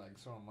am I. Like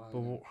so am I.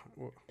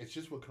 But It's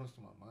just what comes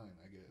to my mind,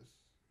 I guess.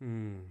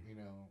 You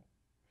know,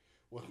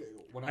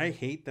 when I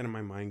hate that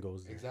my mind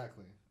goes there.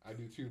 Exactly. I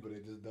do too, but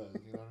it just does.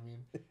 You know what I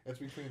mean? It's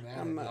between that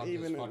I'm and not I'm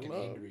even just in fucking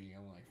love. angry.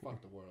 I'm like,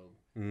 fuck the world.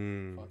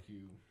 Fuck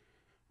you.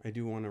 I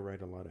do want to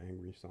write a lot of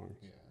angry songs.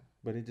 Yeah.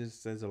 But it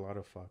just says a lot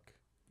of fuck.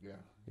 Yeah.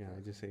 Yeah,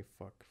 I just say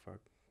fuck.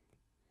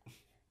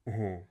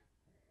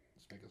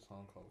 Let's make a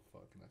song called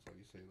Fuck, and that's how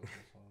you say the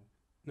whole song.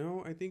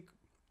 No, I think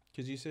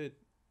because you said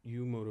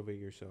you motivate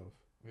yourself.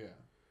 Yeah.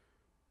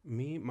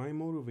 My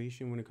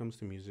motivation when it comes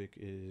to music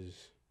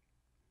is,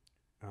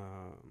 I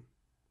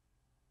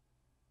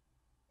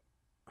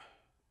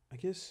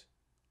guess,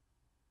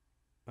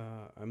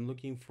 I'm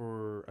looking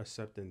for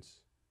acceptance.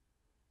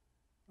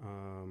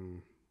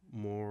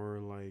 More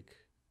like,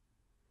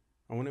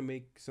 I want to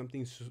make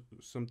something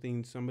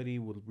somebody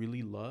would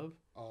really love.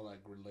 Oh, like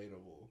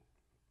relatable.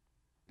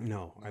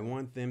 No, I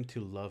want them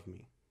to love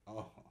me.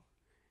 Oh.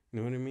 You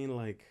know what I mean?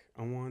 Like,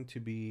 I want to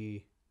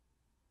be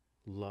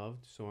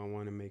loved, so I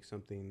want to make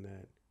something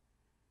that,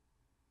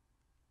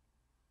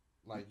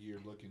 Like you're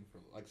looking for,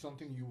 like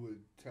something you would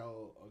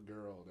tell a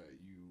girl that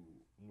you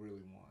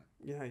really want.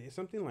 yeah,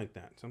 something like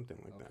that. Something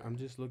like that. Okay. I'm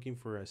just looking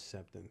for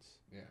acceptance.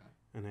 Yeah.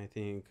 And I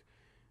think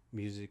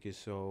music is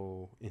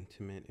so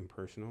intimate and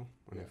personal.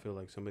 And I Yeah. feel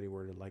like somebody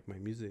were to like my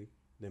music,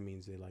 that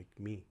means they like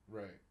me.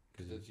 Right.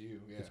 Because it's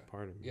you. Yeah. It's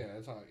part of me. Yeah.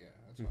 That's how. Yeah.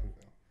 That's how I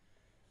feel.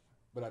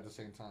 But at the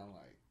same time,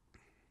 like,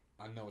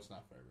 I know it's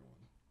not for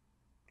everyone.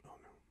 Oh,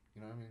 no.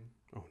 You know what I mean?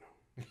 Oh,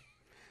 no.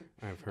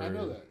 I've heard. I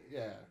know that.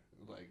 Yeah.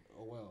 Like,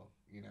 oh well.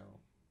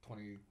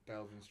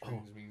 20,000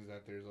 streams means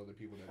that there's other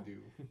people that do.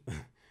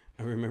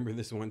 I remember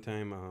this one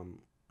time.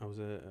 I was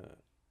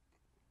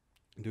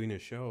doing a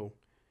show,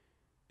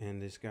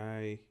 and this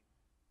guy,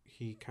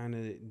 he kind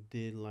of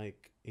did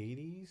like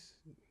 80s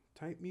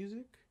type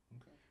music,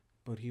 Okay.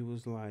 but he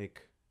was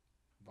like,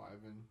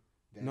 Vibing.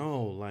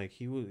 no, like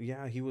he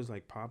was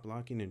like pop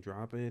locking and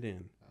drop it,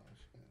 and Oh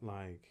shit.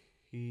 like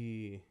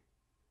he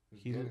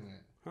He's he- getting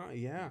it. huh,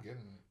 yeah, He's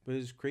getting it. but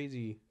it's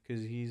crazy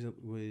because he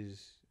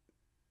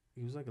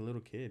was like a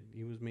little kid.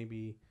 He was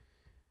maybe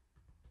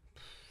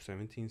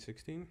 17,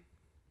 16.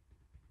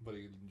 But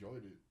he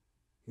enjoyed it.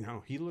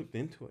 No, he looked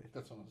into it.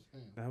 That's what I'm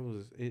saying. That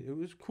was it. It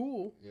was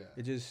cool. Yeah.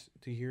 It just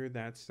to hear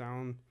that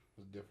sound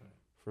It was different.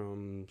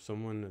 from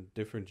someone a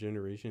different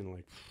generation,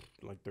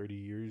 like 30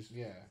 years,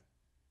 Yeah.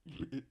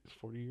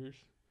 40 years,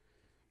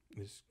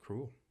 is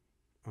cruel.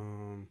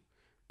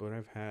 But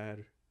I've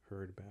heard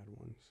bad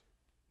ones.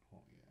 Oh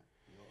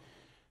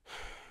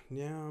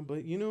yeah. Yeah,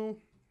 but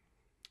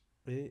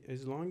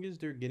as long as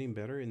they're getting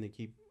better and they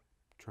keep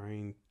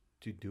trying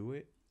to do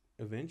it,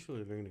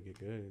 eventually they're gonna get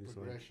good. It's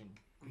Progression.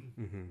 like,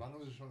 As long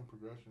as it's showing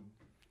progression.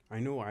 I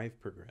know I've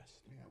progressed.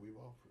 Yeah, we've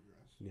all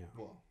progressed. Yeah.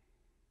 Well,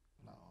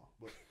 no,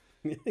 but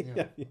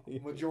Yeah.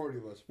 majority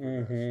of us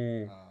progress.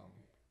 Mhm.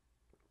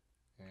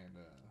 And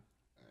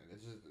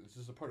it's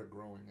just a part of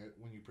growing.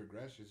 When you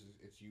progress,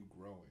 it's you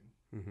growing.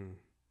 Mhm.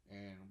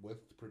 And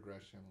with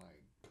progression,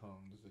 like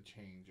comes the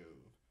change of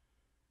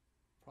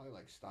probably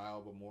like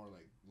style, but more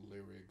like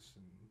lyrics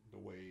and the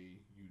way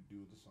you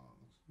do the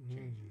songs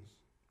changes.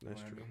 You know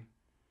That's what true. I mean?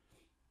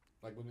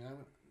 Like when I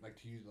like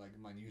to use like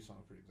my new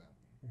song for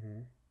example.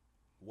 Mhm.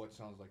 What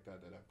sounds like that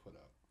I put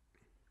up?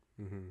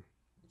 Mhm.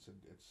 It's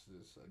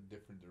this a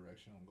different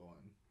direction I'm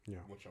going.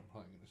 Yeah. Which I'm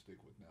probably gonna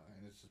stick with now,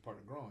 and it's just part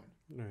of growing.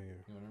 Yeah. You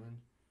know what I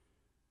mean?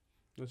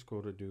 Let's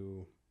go to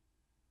do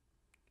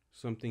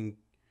something.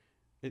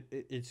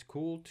 It's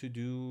cool to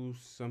do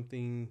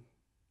something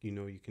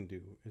you can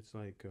do. It's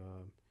like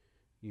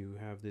you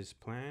have this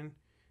plan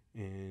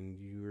and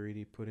you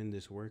already put in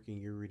this work and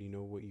you already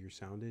know what your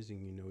sound is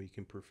and you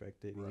can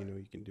perfect it and Right.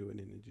 you can do it,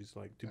 and it's just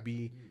like to That's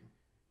be, what you do.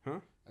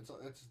 huh? That's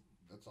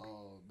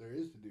all there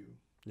is to do.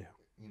 Yeah.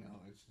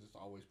 It's just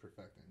always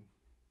perfecting.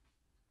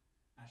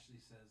 Ashley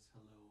says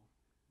hello.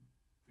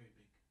 Very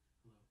big.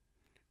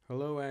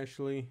 Hello. Hello,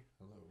 Ashley.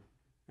 Hello.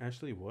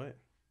 Ashley, what?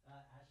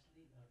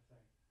 Ashley,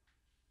 sorry.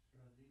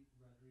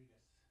 Rodriguez.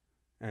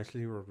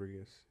 Ashley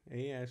Rodriguez.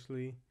 Hey,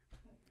 Ashley.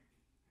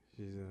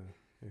 She's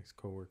a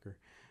ex-coworker.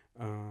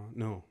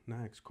 No,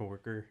 not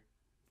ex-coworker.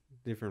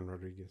 Different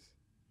Rodriguez.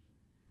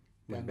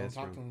 My Yeah, don't best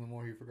talk friend. to him no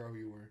more. You forgot who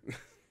you were.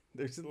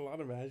 There's a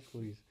lot of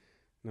Ashleys.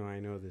 No, I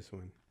know this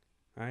one.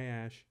 Hi,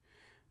 Ash.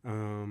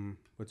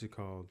 What's it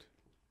called?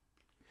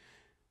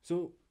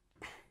 So,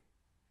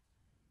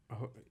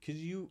 cause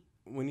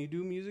when you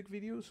do music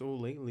videos, so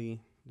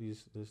lately,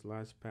 this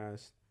last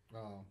past,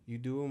 Oh, you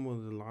do them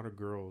with a lot of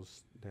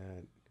girls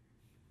that,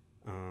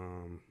 I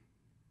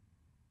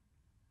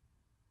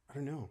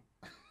don't know.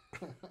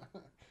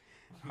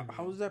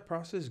 How does that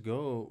process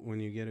go when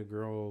you get a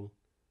girl?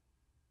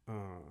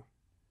 How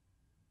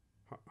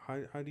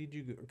did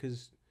you?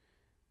 Because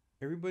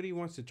everybody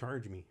wants to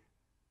charge me.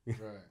 right.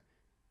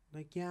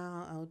 Like,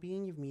 yeah, I'll be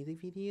in your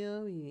music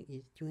video.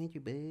 It's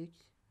 $200.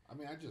 I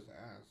mean, I just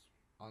ask,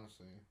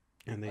 honestly.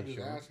 And I they just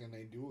show. ask, and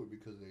they do it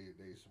because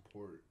they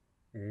support,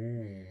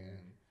 Mm.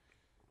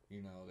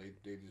 and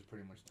they just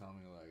pretty much tell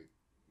me like,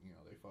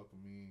 they fuck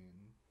with me, and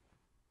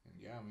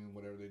yeah, I mean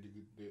whatever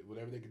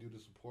whatever they could do to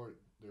support,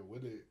 they're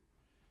with it,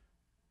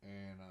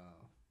 and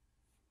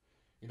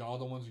all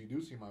the ones you do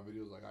see in my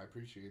videos, like I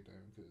appreciate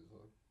them because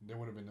there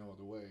would have been no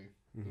other way.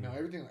 Mhm.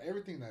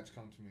 Everything that's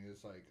come to me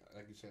is like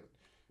you said,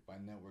 by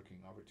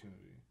networking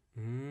opportunity.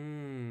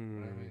 Mm. You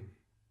know what I mean?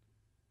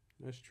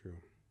 That's true.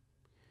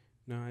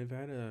 No, I've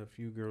had a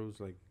few girls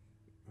like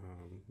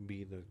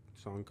be the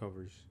song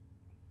covers,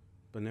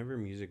 but never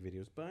music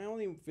videos. But I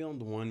only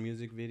filmed one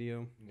music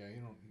video. Yeah,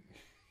 you don't.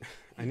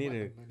 I need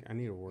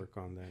to work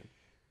on that.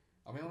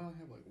 I mean, I only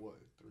have like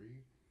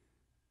 3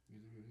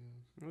 music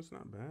videos. That's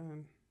not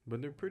bad,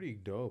 but they're pretty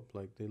dope.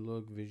 Like they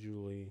look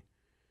visually.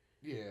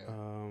 Yeah.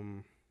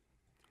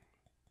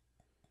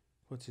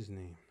 What's his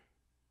name?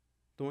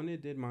 The one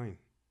that did mine.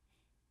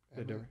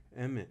 Emmett.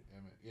 Emmett.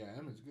 Yeah,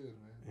 Emmett's good,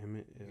 man.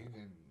 Emmett. Yeah.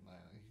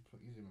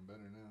 He's even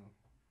better now.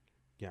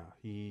 Yeah,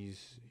 he's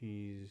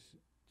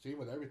See,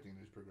 with everything,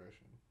 there's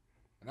progression.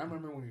 And I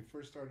remember when he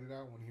first started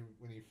out, when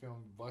he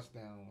filmed Bust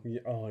Down. Yeah.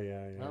 Oh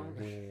yeah.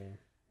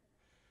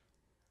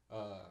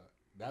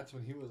 That's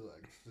when he was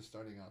like just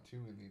starting out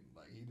too, and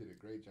he did a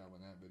great job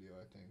on that video,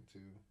 I think too.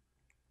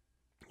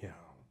 Yeah.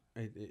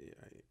 And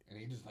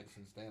he just like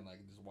since then,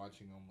 like just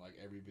watching him, like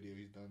every video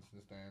he's done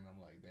since then, I'm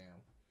like,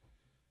 damn.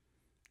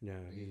 Yeah,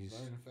 he's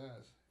learning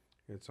fast.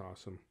 It's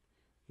awesome.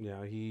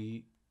 Yeah,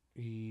 he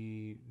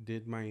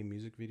did my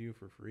music video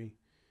for free.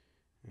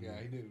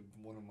 Yeah, he did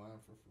one of mine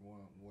for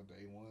one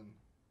day one.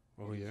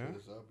 Oh he yeah. Hit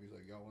us up. He's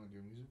like, y'all want to do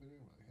a music video?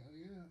 I'm like, hell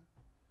yeah.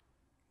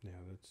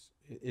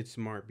 Yeah, it's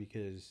smart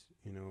because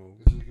he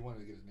wanted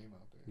to get his name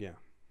out there. Yeah,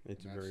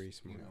 it's very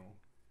smart.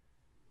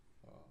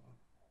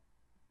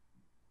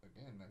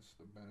 Again, that's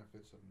the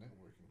benefits of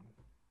networking.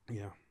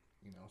 Yeah.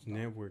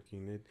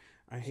 Networking.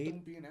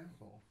 Don't be an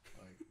asshole.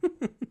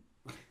 Like,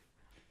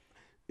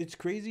 it's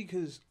crazy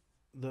because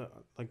the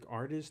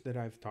artists that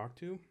I've talked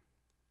to,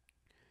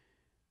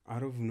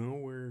 out of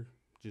nowhere,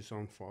 just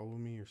unfollow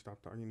me or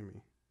stop talking to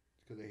me.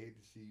 Because they hate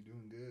to see you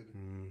doing good.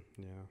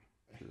 Yeah,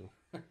 true.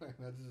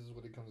 That's just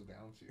what it comes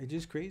down to. It's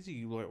just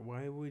crazy. Like,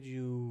 why would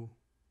you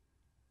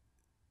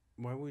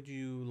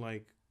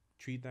like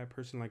treat that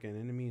person like an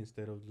enemy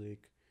instead of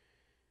like,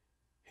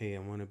 hey, I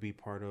want to be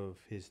part of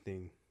his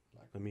thing.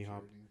 Like let me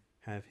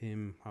have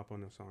him hop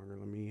on a song, or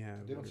let me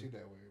have. They don't see it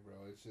that way, bro.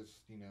 It's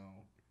just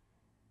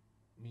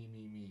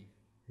me.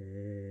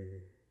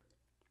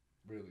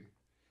 Really,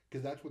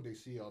 because that's what they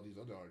see all these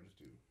other artists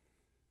do.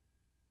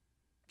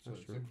 So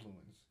it's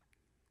influence.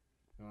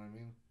 You know what I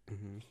mean?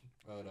 Mm-hmm.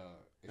 But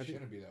it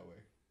shouldn't be that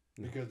way.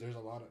 No. Because there's a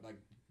lot of, like,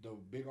 the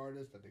big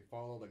artists that they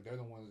follow, like, they're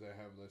the ones that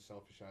have the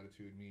selfish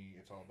attitude,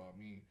 it's all about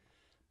me.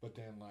 But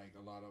then, like,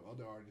 a lot of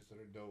other artists that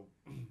are dope,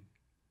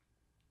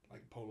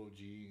 like Polo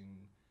G,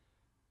 and,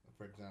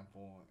 for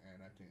example,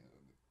 and I think,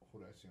 who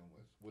did I see him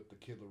with the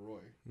Kid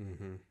Leroy.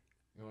 Mm-hmm.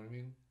 You know what I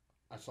mean?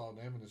 I saw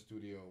them in the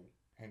studio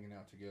hanging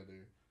out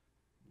together.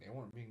 They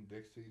weren't being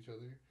dicks to each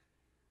other.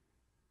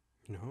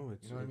 No,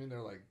 it's... You know what I mean? They're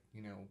like,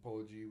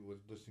 Polo G was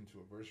listening to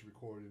a verse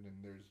recorded,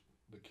 and there's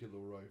the Kid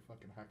Leroy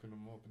fucking hyping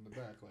them up in the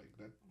back. Like,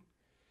 that...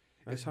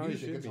 That's how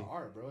music, it should be. It's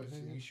art, bro.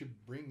 You should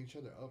bring each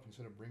other up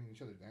instead of bringing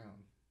each other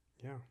down.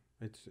 Yeah.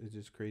 It's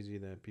just crazy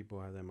that people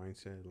have that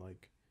mindset,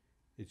 like,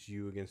 it's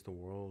you against the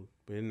world.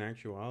 But in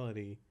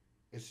actuality...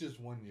 It's just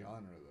one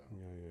genre, though.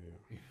 Yeah.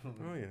 You know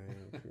what I mean?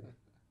 Yeah, true.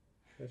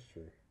 That's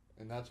true.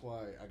 And that's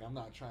why, like, I'm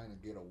not trying to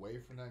get away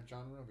from that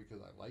genre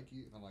because I like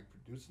it and I like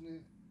producing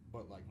it.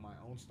 But, like, my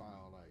own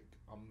style, like,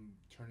 I'm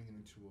turning it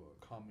into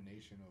a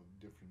combination of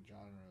different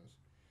genres,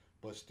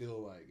 but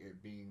still, like,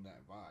 it being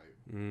that vibe.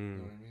 You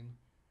know what I mean?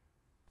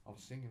 I'm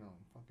singing on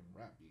fucking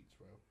rap beats,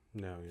 bro.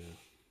 No,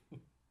 yeah.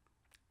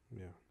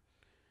 Yeah.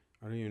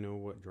 I don't even know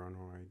what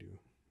genre I do.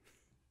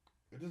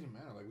 It doesn't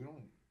matter. Like, you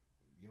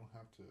don't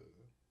have to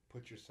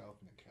put yourself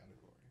in a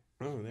category.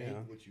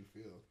 Make what you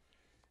feel.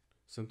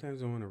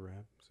 Sometimes I want to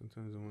rap.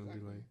 Sometimes I want to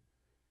be like,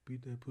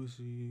 beat that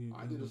pussy.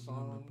 I did a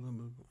song. Blah,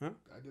 blah, blah. Huh?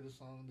 I did a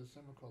song in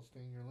December called "Stay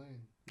in Your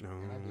Lane,"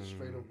 and I just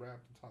straight up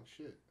rapped and talked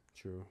shit.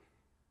 True.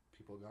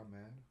 People got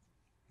mad.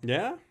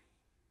 Yeah.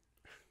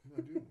 Yeah,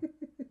 I do.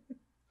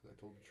 Because I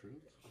told the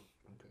truth.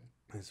 Okay.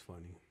 That's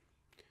funny.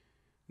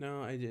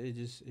 No, it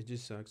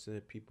just sucks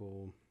that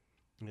people,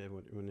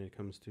 when it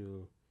comes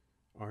to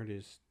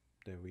artists,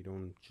 that we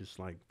don't just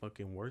like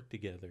fucking work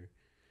together.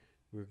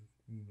 We're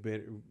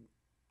better.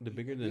 The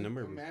bigger the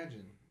number.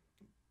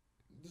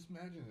 Just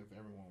imagine if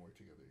everyone worked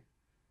together.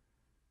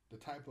 The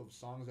type of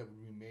songs that would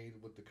be made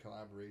with the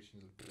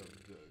collaborations of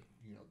the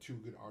two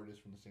good artists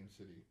from the same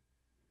city.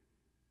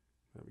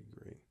 That'd be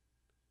great.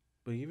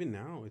 But even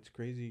now, it's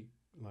crazy.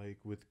 Like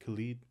with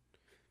Khalid,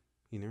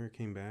 he never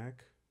came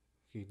back.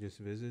 He just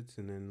visits,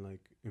 and then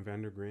like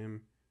Evander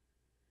Graham,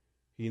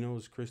 he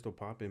knows Crystal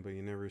Poppin', but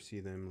you never see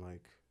them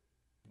like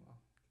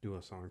do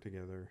a song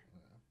together.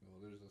 Yeah. Well,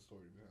 there's a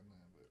story behind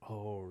that. But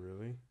oh,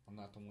 really? I'm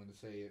not the one to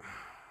say it.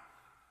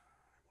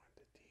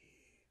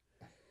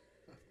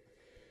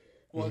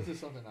 Well, it's just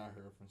something I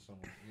heard from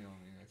someone. You know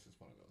what I mean? It's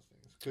just one of those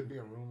things. Could be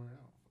a rumor. I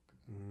don't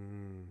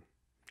fucking know.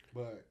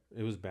 But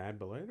it was bad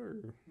blood, or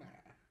nah?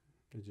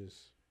 It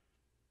just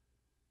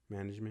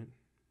management,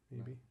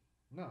 maybe.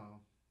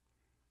 No,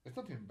 it's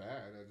nothing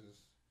bad.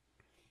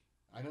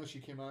 I know she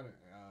came out.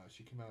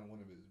 She came out in one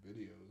of his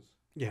videos.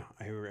 Yeah,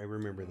 I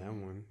remember that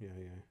one. Yeah.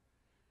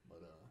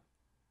 But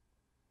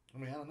I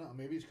mean, I don't know.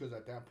 Maybe it's because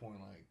at that point,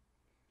 like,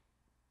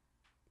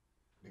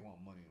 they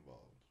want money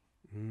involved.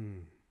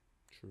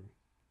 True.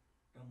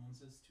 Ramon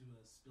says to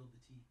spill the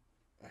tea.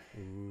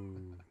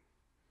 Ooh.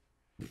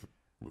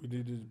 We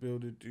did just spill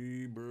the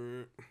tea, bro.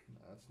 No,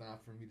 that's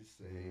not for me to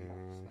say. It's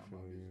not my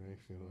business.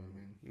 You know what I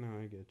mean? No,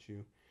 I get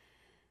you.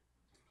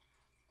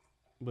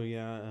 But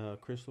yeah,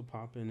 Crystal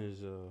Poppin'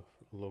 is a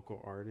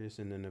local artist,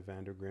 and then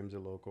Evander Graham's a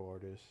local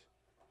artist.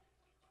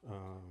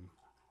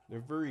 They're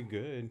very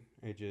good.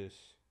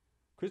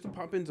 Crystal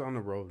Poppin's on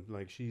the road.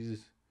 Like, she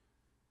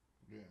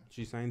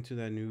signed to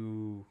that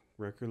new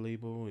record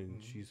label,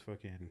 and she's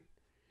fucking...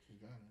 She's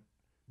got it.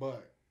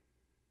 But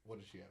what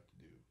does she have to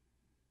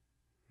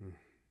do?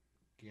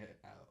 Get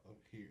out of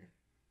here.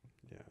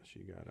 Yeah, she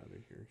got out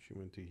of here. She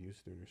went to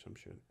Houston or some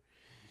shit.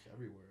 It's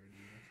everywhere,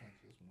 dude. It's not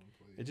just one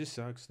place. It just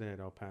sucks that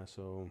El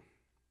Paso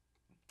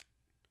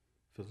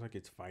feels like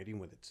it's fighting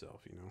with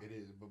itself, you know? It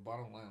is, but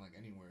bottom line, like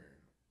anywhere,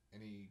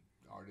 any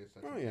artist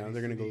that's Oh, in yeah, any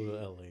they're going to go city,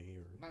 to LA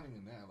or. not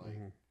even that. Like,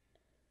 Mhm.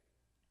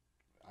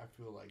 I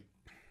feel like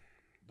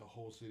the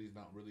whole city's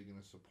not really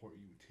gonna support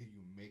you till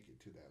you make it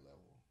to that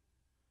level.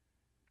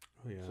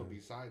 Oh, yeah. So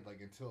besides, like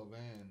until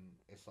then,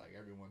 it's like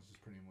everyone's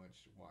just pretty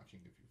much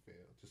watching if you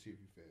fail to see if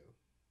you fail.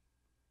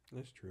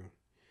 That's true.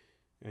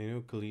 I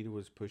know Khalid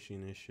was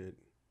pushing this shit,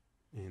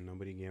 and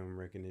nobody gave him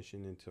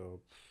recognition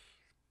until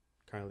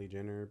Kylie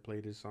Jenner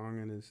played his song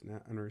on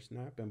her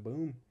snap, and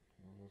boom.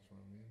 Well, that's what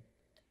I mean.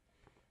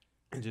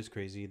 It's just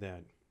crazy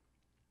that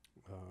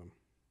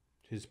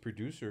his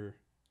producer,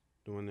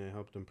 the one that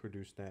helped him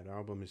produce that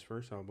album, his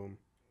first album,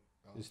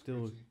 is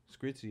still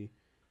Skitzo.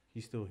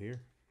 He's still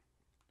here.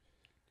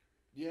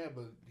 Yeah,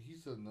 but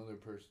he's another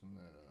person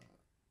that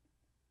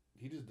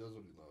he just does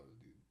what he loves,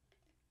 dude.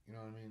 You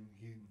know what I mean?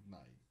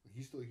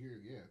 He's still here,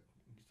 yeah.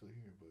 He's still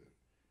here, but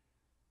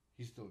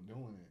he's still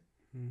doing it.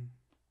 Hmm.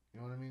 You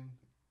know what I mean?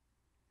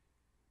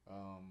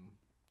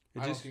 It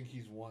I don't just- think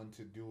he's one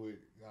to do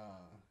it.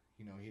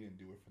 You know, he didn't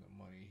do it for the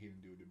money. He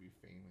didn't do it to be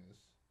famous.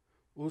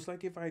 Well, it's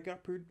like if I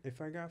got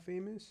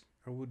famous,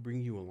 I would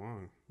bring you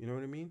along. You know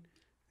what I mean?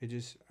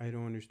 I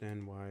don't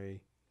understand why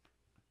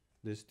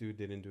this dude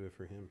didn't do it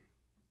for him.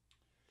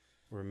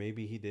 Or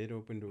maybe he did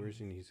open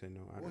doors and he said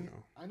no. I don't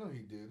know. I know he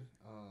did.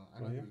 I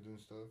know Oh, he yeah? was doing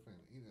stuff, and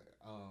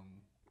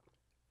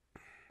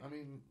I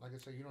mean, like I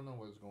said, you don't know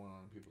what's going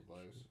on in people's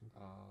lives.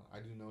 I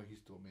do know he's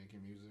still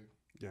making music.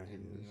 Yeah, he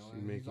And, is. you know, He's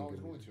and he's making always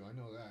good going music. to. I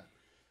know that.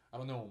 I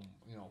don't know him,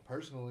 you know,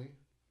 personally.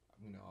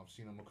 You know, I've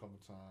seen him a couple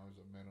times.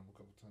 I've met him a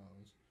couple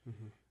times.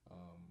 Mhm.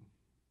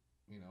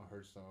 You know,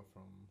 heard stuff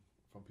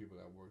from people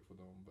that worked with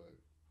him, but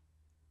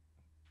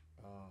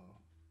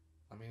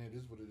I mean, it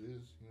is what it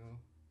is. You know,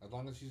 as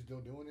long as he's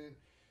still doing it,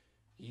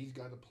 he's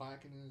got a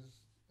plaque in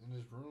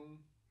his room.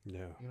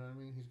 Yeah. You know what I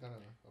mean? He's got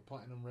a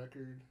platinum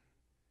record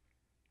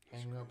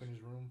hanging up in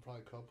his room.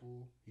 Probably a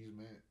couple. He's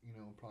met, you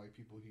know, probably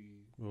people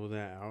he. Well,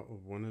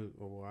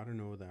 I don't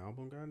know. The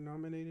album got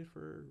nominated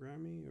for a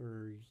Grammy,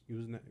 or he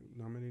was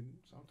nominated.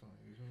 Sometimes,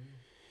 you know,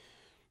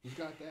 he's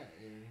got that,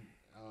 and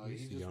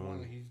He's just young. one.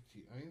 He's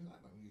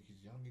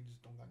young. He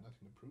just don't got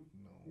nothing to prove to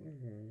no one.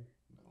 Mm-hmm.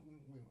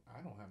 No,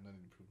 I don't have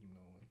nothing to prove to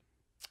no one.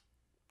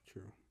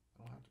 True.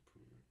 I don't have to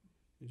prove it.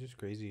 It's just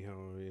crazy how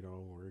it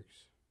all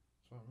works.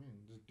 That's what I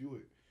mean. Just do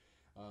it.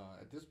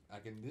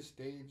 In this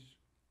stage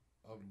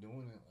of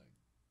doing it, like,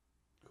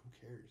 who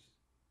cares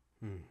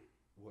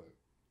what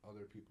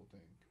other people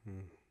think?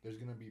 There's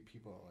gonna be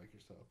people that like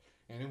yourself.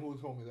 And who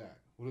told me that?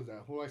 What is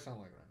that? Who do I sound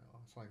like right now?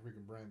 I sound like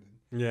freaking Brandon.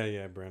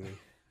 Yeah, Brandon.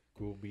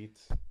 Cool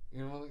beats.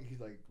 You know, he's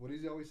like, what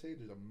does he always say?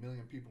 There's a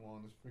million people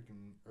on this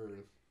freaking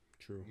earth.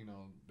 True. You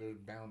know, there's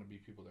bound to be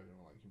people that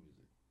don't like your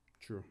music.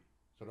 True.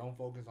 So don't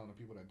focus on the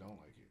people that don't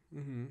like it.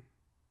 Mm-hmm.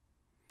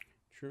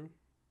 True.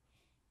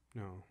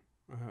 No.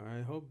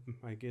 I hope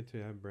I get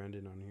to have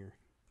Brandon on here.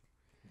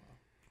 Well,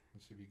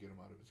 let's see if you get him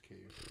out of his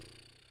cave.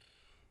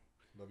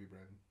 Love you,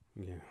 Brandon.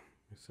 Yeah.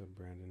 What's up,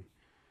 Brandon?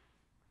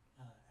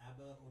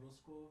 Abba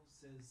Orozco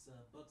says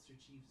Bucks or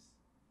Chiefs.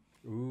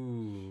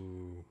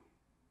 Ooh.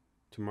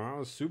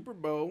 Tomorrow's Super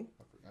Bowl.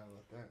 I forgot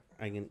about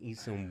that. I can eat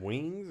some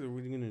wings, or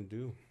what are you gonna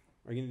do?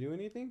 Are you gonna do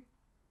anything?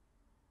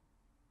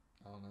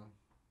 I don't know.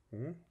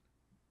 Hmm?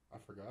 I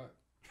forgot.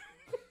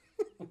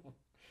 I'm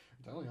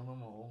telling you, I'm in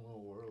my own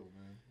little world,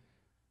 man.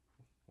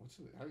 What's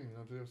it? I didn't even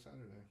know today was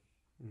Saturday.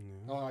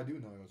 Yeah. Oh, I do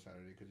know it was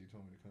Saturday because you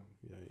told me to come.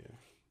 Yeah.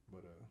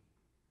 But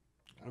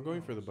I'm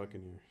going for the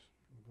Buccaneers.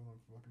 You're going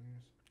for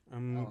Buccaneers? I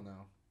I'm. don't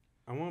know.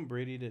 I want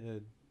Brady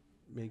to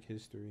make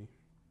history.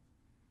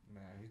 Nah,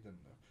 he's done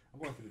enough. I'm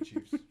going for the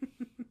Chiefs.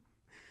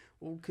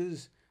 Well,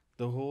 because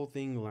the whole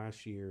thing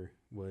last year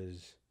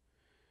was,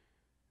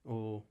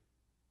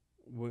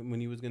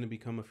 when he was going to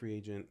become a free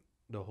agent,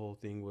 the whole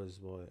thing was,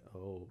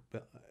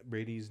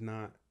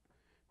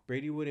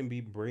 Brady wouldn't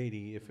be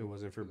Brady if it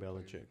wasn't for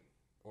Belichick.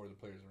 Or the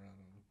players around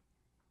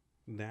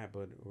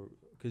him.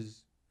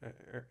 Because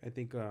I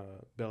think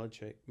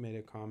Belichick made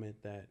a comment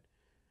that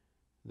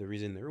the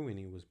reason they're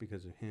winning was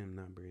because of him,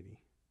 not Brady.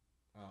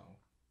 Oh.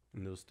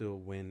 And they'll still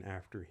win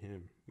after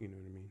him. You know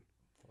what I mean?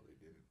 Well, they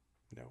didn't.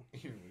 No.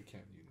 Even with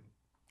Cam Newton.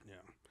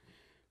 Yeah.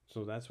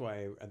 So that's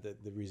why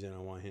the reason I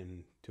want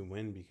him to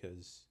win,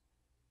 because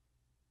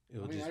I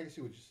can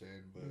see what you're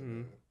saying, but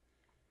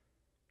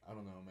I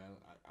don't know, man.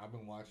 I've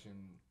been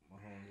watching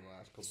Mahomes the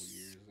last couple of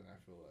years, and I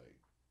feel like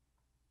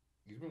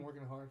he's been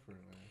working hard for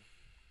it, man.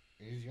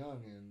 And he's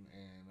young, and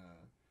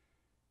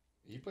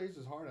he plays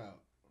his heart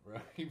out,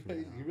 right? He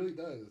really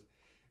does.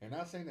 And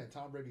not saying that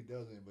Tom Brady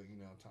doesn't, but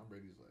Tom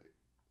Brady's like,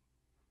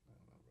 I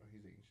don't know, bro.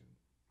 He's ancient.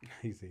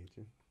 He's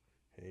ancient.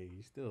 Hey,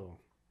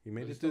 he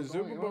made But it to the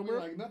Super Bowl, bro.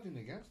 Like nothing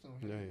against him.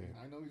 Yeah.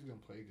 I know he's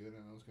gonna play good. I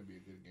know it's gonna be a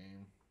good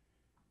game.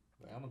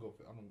 But I'm gonna go.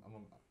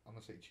 I'm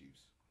gonna say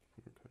Chiefs.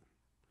 Okay.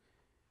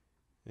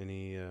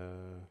 Any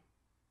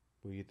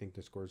what do you think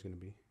the score is gonna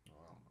be? Oh,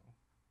 I don't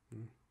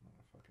know. Hmm. I'm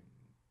not a fucking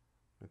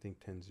I think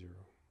 10-0.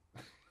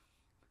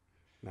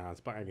 Nah,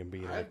 it's probably gonna be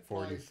like I'd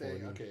 40. probably say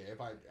 40. okay.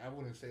 If I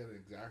wouldn't say the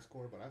exact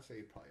score, but I'd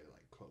say probably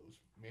like close.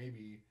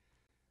 Maybe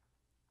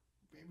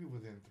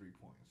within 3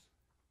 points.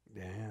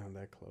 Damn,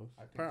 that close.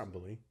 I think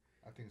Probably.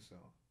 So. I think so.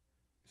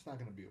 It's not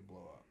gonna be a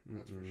blowout.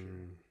 That's for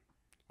sure.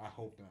 I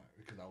hope not,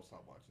 because I'll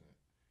stop watching it.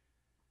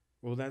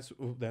 Well,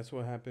 that's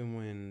what happened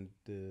when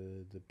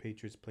the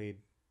Patriots played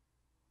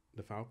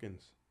the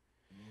Falcons.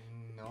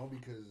 No,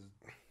 because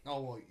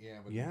well,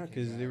 yeah, but Yeah,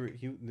 because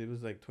it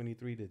was like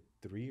 23-3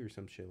 or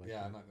some shit like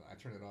yeah, that. I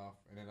turned it off,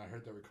 and then I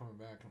heard they were coming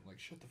back. I'm like,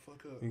 shut the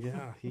fuck up.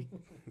 Yeah,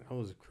 that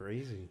was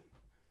crazy.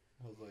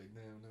 I was like,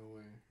 damn, no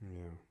way.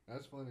 Yeah.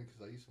 That's funny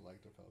because I used to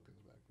like the Falcons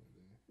back in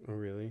the day. Oh,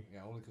 really?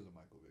 Yeah, only because of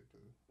Michael Vick,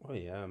 though. Oh,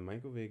 yeah.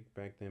 Michael Vick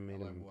back then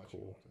made him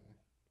cool.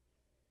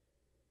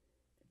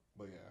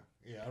 But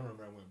yeah, I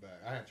remember I went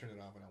back. I had turned it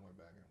off and I went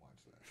back and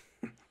watched that.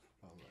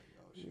 I was like,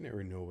 oh shit. You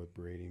never know with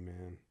Brady,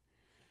 man.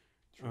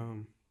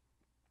 True.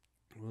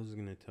 What was I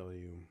gonna tell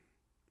you?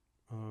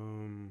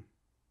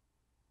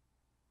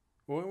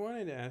 Well, I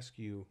wanted to ask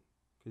you,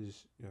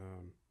 because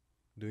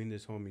doing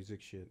this whole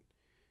music shit,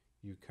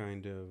 you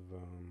kind of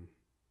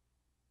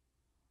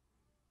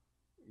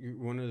you're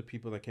one of the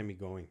people that kept me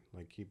going,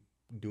 like keep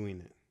doing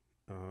it.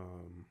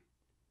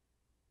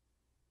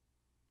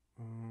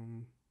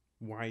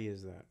 Why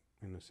is that,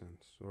 in a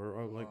sense,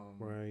 or like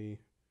why?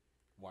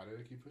 Why did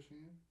I keep pushing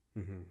you?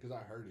 Mm-hmm. Because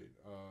I heard it.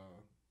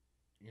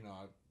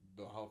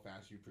 How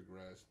fast you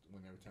progressed.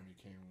 When every time you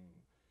came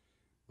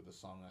with a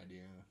song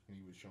idea and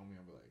you would show me,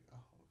 I'd be like,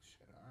 oh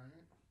shit, all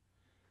right.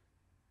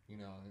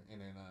 And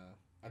then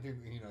I think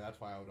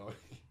that's why I would always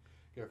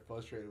get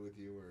frustrated with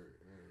you, or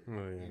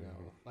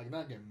like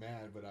not get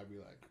mad, but I'd be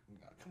like,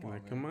 come on,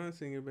 man. Come on,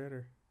 sing it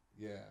better.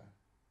 Yeah.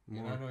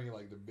 More. And I know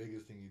the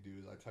biggest thing you do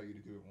is I tell you to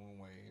do it one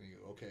way, and you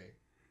go, okay.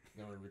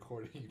 Then when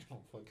recording, you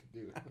don't fucking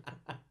do it.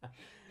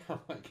 I'm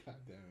like,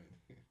 god damn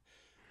it.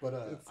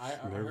 But I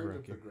heard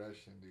the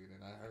progression, dude,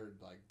 and I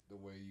heard like the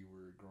way you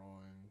were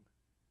growing,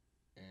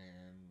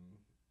 and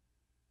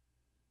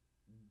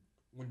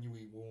when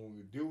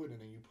we do it and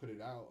then you put it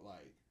out,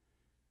 like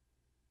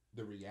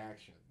the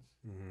reactions,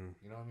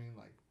 you know what I mean?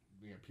 Like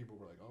people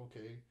were like,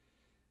 okay,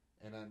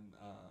 and then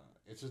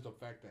it's just the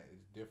fact that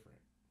it's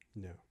different.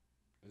 Yeah,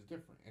 it's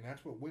different, and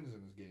that's what wins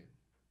in this game.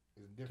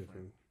 It's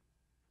different.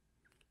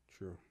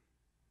 True.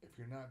 If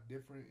you're not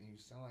different and you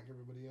sound like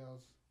everybody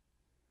else,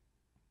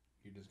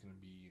 you're just going to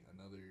be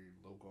another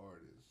local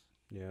artist.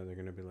 Yeah, they're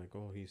going to be like,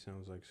 oh, he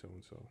sounds like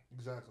so-and-so.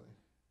 Exactly.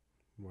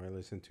 Why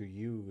listen to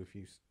you if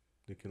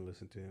they can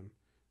listen to him?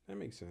 That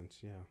makes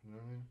sense, yeah. You know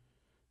what I mean?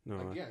 No.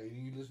 Like, yeah,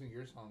 you listen to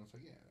your song, it's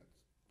like, yeah, that's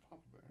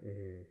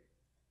PapaBear.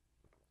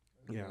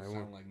 Mm-hmm. Yeah, I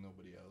sound like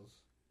nobody else.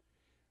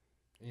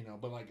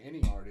 But like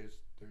any artist,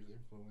 there's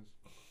influence.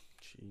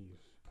 Jeez.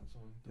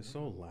 It's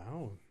so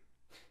loud.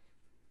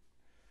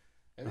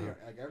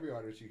 Every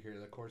artist you hear,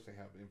 of course, they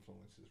have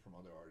influences from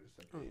other artists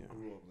that they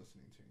grew up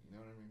listening to. You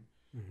know what I mean?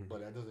 Mm-hmm.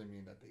 But that doesn't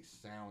mean that they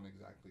sound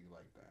exactly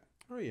like that.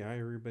 Oh yeah,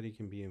 everybody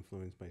can be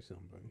influenced by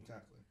somebody.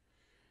 Exactly.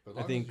 But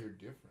as long as you're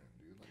different,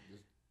 dude, like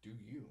just do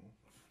you.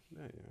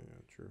 Yeah,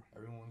 true.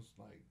 Everyone's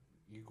like,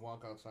 you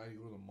walk outside, you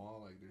go to the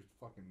mall, like there's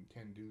fucking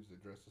 10 dudes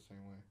that dress the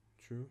same way.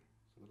 True.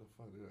 So what the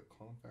fuck? There's a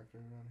clone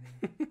factory around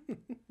here.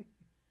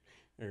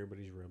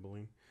 Everybody's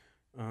rebelling.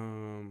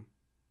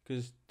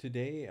 Because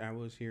today I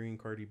was hearing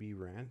Cardi B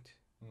rant.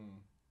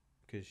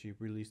 Because she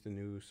released a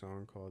new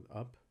song called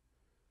Up.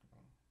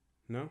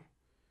 No?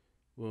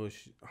 Well,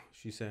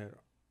 she said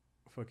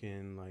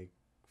fucking like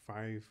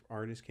 5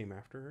 artists came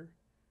after her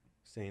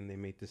saying they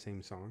made the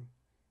same song.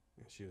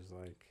 And she was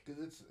like...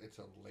 Because it's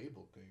a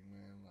label thing,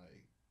 man.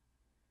 Like,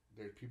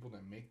 there's people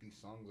that make these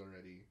songs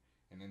already,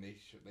 and then they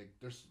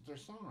they're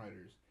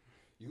songwriters.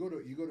 You go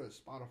to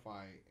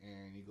Spotify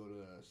and you go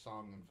to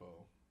song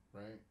info,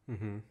 right?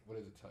 Mm-hmm. What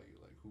does it tell you?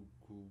 Like who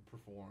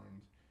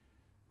performed,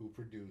 who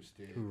produced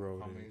it, who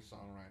wrote how many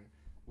songwriters.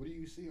 What do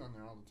you see on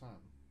there all the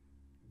time?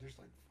 There's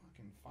like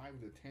fucking 5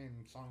 to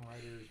 10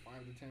 songwriters, 5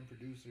 to 10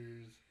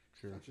 producers.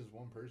 True. It's not just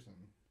one person.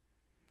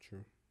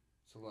 True.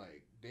 So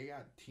like they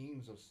got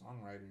teams of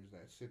songwriters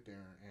that sit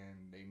there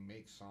and they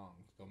make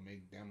songs. They'll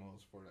make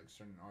demos for like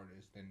certain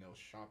artists, then they'll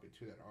shop it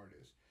to that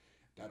artist.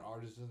 That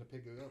artist doesn't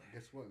pick it up.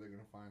 Guess what? They're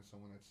gonna find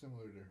someone that's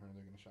similar to her, and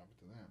they're gonna shop it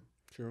to them.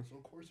 True. So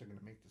of course they're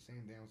gonna make the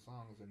same damn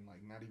songs and like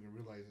not even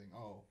realizing.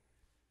 Oh,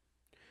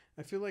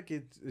 I feel like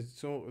it's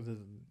so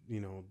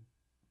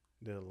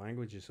the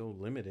language is so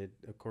limited.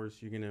 Of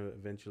course, you're gonna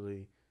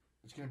eventually.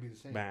 It's gonna be the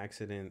same by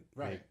accident.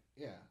 Right.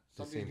 Yeah.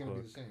 Something's gonna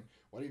be the same.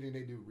 Why do you think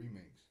they do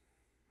remakes?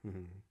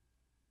 Mm-hmm.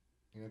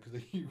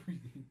 Because you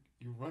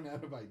run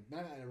out of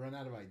not run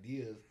out of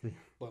ideas,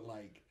 but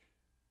like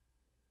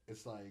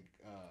it's like.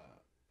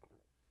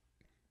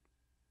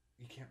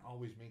 You can't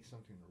always make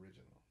something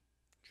original.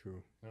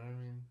 True. You know what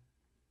I mean?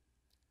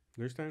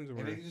 There's times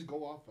where... And they just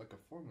go off like a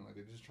formula.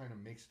 They're just trying to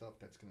make stuff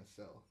that's going to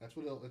sell. That's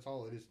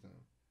all it is to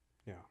them.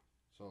 Yeah.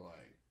 So,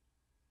 like,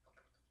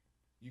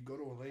 you go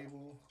to a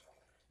label,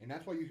 and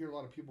that's why you hear a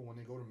lot of people when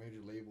they go to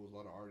major labels, a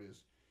lot of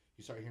artists,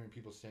 you start hearing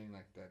people saying,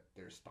 like, that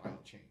their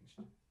style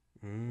changed.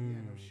 Yeah,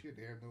 no Mm. shit.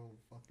 They have no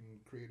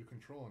fucking creative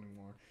control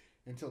anymore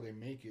until they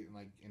make it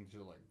like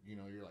into like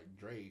you're like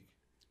Drake,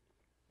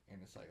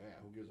 and it's like yeah,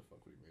 who gives a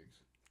fuck what he makes?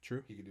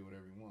 True. He can do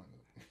whatever he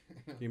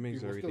wants. He makes People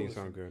still everything listen.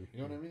 sound good.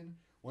 You know what I mean?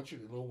 Once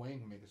Lil Wayne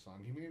can make a song,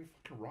 he made a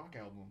fucking rock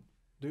album.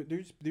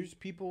 There's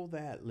people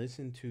that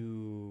listen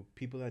to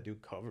people that do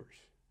covers.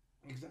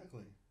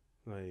 Exactly.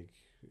 Like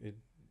it.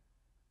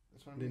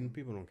 That's what I Then mean.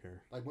 people don't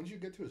care. Like once you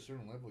get to a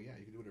certain level, yeah,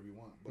 you can do whatever you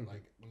want. But Mhm.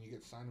 like when you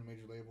get signed to a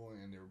major label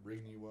and they're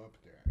rigging you up,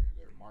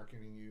 they're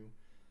marketing you,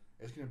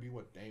 it's gonna be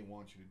what they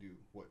want you to do.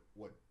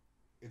 What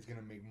it's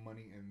gonna make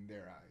money in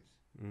their eyes.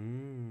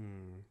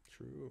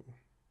 True.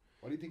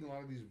 Why do you think a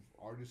lot of these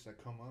artists that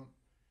come up,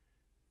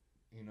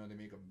 they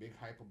make a big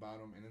hype about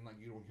them, and then like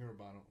you don't hear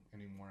about them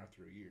anymore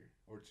after a year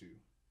or two,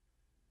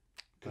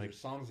 because Like- their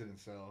songs didn't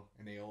sell,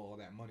 and they owe all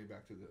that money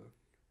back to the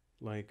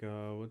Like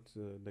what's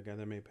the guy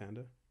that made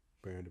Panda?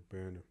 Panda.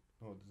 designer.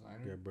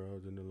 Yeah, bro,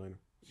 in Atlanta.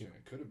 Shit,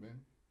 it could have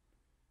been.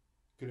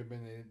 Could have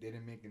been they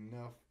didn't make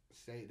enough.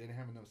 They didn't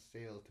have enough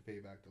sales to pay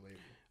back the label.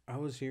 I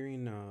was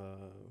hearing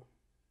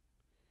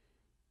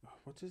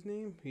what's his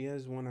name? He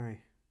has one eye.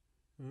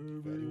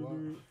 Fetty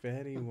Wap.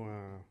 Fatty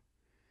Wow.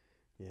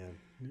 Yeah.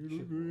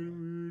 Shit,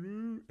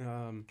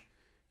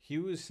 He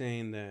was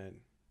saying that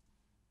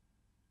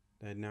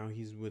now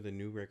he's with a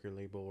new record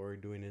label or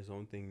doing his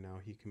own thing. Now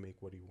he can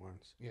make what he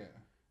wants. Yeah.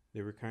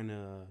 They were kind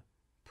of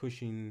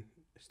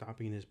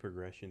stopping his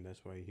progression.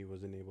 That's why he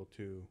wasn't able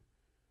to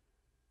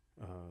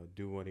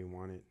do what he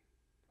wanted.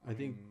 I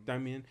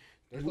mean,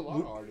 there's a lot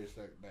of artists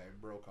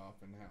that broke off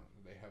and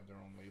they have their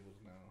own labels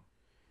now.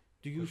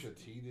 do you Pusha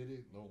T did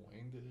it. Lil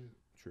Wayne did it.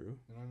 true?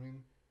 You know what I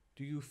mean?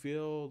 Do you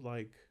feel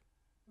like,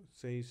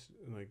 say,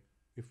 like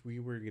if we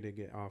were gonna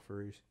get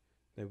offers,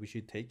 that we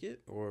should take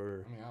it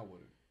or I mean, I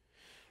wouldn't.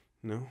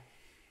 no?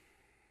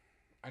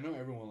 I know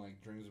everyone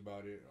like dreams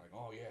about it. Like,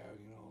 oh yeah,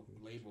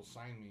 label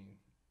sign me.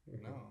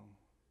 No,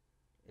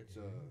 it's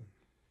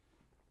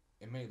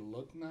it may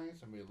look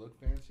nice. It may look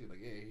fancy. Like,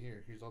 hey,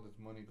 here's all this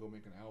money. Go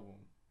make an album.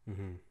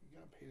 Mm-hmm. You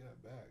gotta pay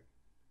that back.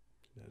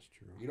 That's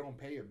true. You don't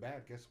pay it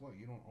back, guess what?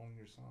 You don't own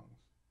your songs.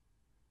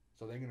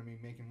 So they're gonna be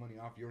making money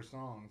off your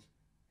songs,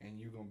 and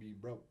you're gonna be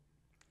broke.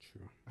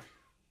 True.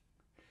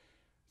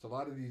 So a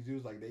lot of these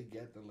dudes, like, they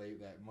get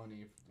that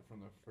money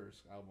from the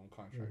first album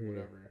contract, Mhm.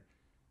 whatever.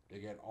 They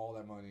get all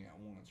that money at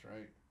once,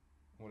 right?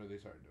 What do they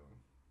start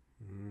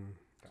doing?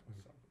 Got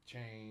myself a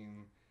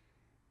chain.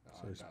 Start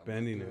gotta look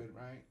spending good, it.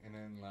 right? And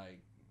then like,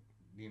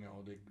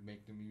 they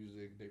make the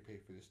music, they pay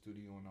for the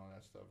studio and all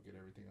that stuff, get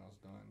everything else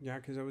done. Yeah,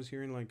 because I was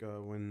hearing like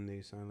when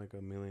they sign like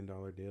 $1 million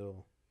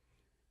deal,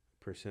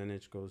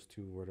 percentage goes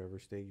to whatever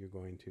state you're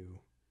going to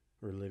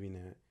or living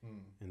at,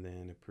 and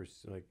then a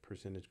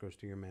percentage goes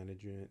to your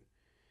management,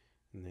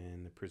 and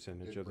then the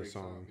percentage It of the breaks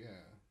song. up, yeah.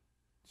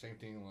 Same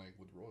thing like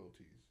with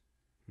royalties.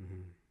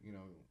 Mm-hmm.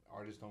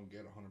 Artists don't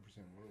get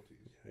 100% royalties.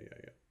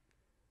 Yeah.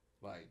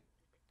 Like,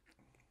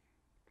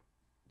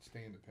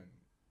 stay independent.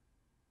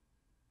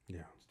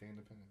 Yeah. Stay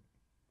independent.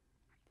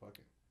 Fuck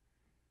it.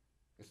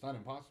 It's not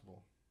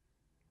impossible.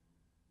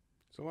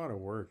 It's a lot of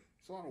work.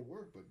 It's a lot of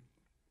work, but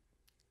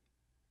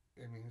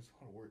I mean, it's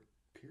a lot of work.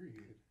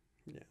 Period.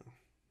 Yeah.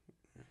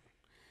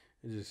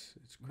 It's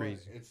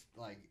crazy. But it's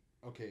like,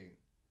 okay,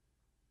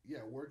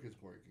 yeah, work is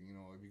work.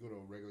 If you go to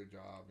a regular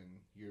job and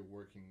you're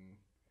working,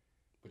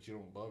 but you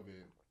don't love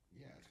it,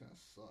 yeah, it's gonna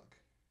suck.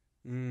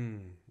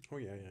 Oh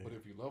yeah. But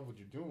if you love what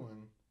you're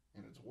doing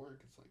and it's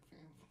work, it's like, fam.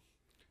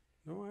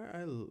 No,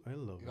 I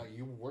love it. Like,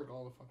 you work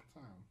all the fucking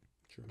time.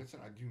 True. Like I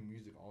said, I do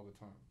music all the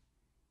time.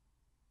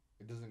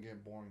 It doesn't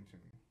get boring to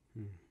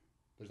me.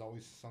 There's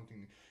always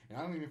something, and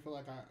I don't even feel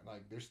like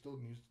there's still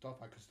new stuff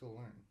I could still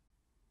learn.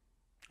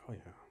 Oh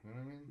yeah. You know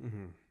what I mean?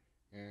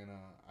 Mm-hmm. And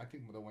I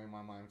think the way my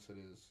mindset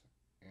is,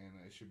 and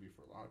it should be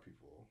for a lot of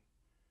people,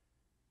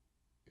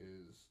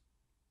 is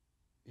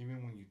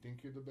even when you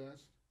think you're the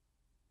best,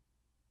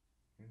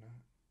 you're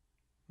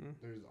not.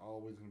 There's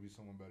always going to be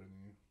someone better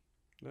than you.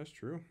 That's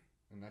true.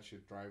 And that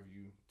should drive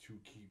you to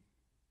keep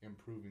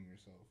improving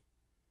yourself,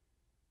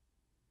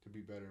 to be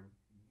better,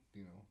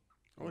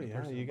 Oh the yeah,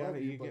 person you above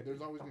got you, it. but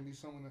there's always going to be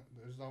someone.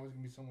 There's always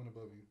going to be someone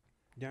above you.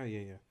 Yeah.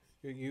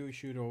 You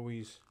should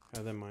always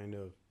have that mind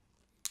of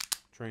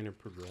trying to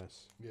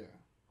progress. Yeah.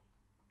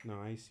 No,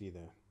 I see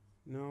that.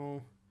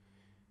 No,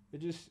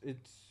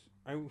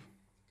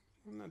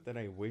 not that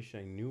I wish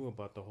I knew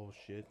about the whole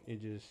shit.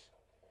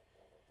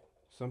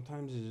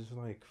 Sometimes it's just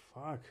like,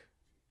 fuck,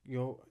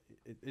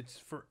 it's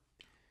for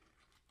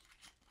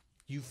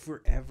you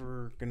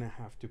forever gonna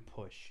have to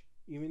push.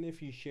 Even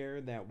if you share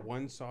that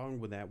one song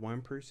with that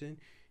one person,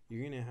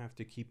 you're gonna have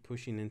to keep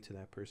pushing into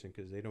that person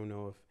because you don't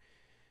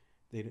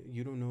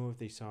know if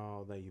they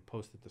saw that you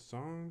posted the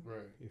song,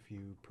 Right. if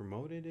you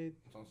promoted it.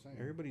 That's what I'm saying.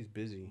 Everybody's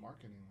busy.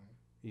 Marketing, man.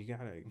 You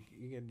gotta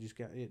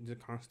it's a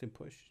constant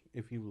push.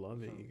 If you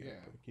love it, you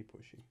gotta keep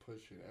pushing.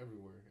 Push it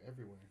everywhere.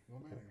 No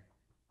matter.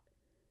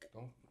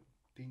 Don't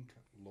think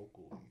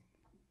locally.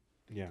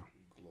 Think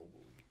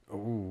globally.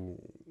 Oh,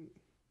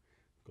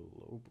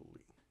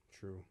 globally,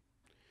 true.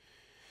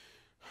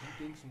 You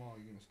think small,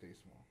 you're gonna stay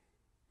small.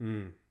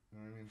 You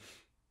know what I mean?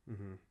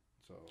 Mm-hmm.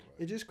 So like,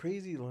 It's just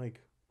crazy.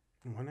 Like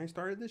when I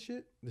started this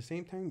shit, the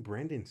same time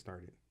Brandon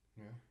started.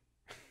 yeah.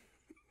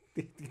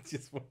 It's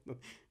just one.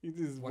 It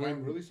just When I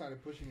went- really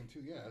started pushing it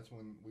too, yeah, that's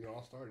when we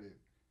all started.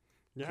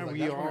 Yeah, like, we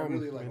that's when I all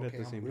really like, met okay,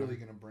 at the I'm same really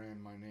time. gonna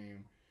brand my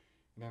name.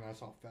 And then I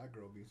saw Fat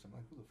Girl Beats. I'm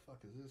like, who the fuck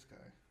is this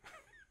guy?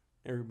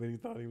 Everybody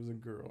thought he was a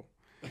girl.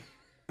 Like,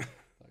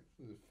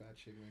 who's this fat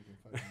chick making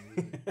fucking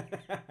music?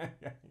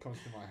 Comes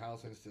to my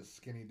house and it's this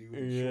skinny dude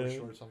in Yeah.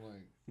 short shorts. I'm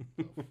like,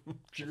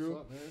 True.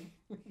 what's up, man?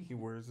 He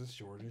wears the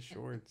shortest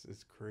shorts.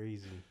 It's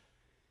crazy.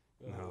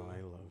 No, I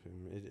love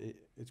him.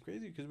 It's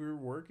crazy because we were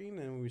working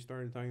and we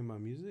started talking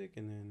about music,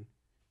 and then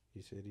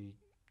he said he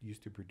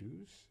used to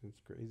produce.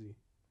 It's crazy.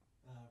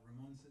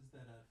 Ramon says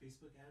that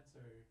Facebook ads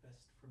are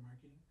best for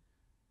marketing.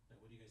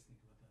 What do you guys think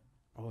about that?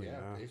 Oh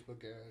yeah,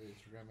 Facebook ad,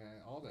 Instagram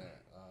ad, all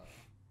that.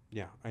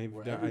 yeah. I've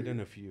Wherever- done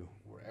a few.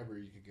 Wherever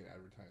you can get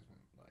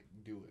advertisement, like,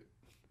 do it.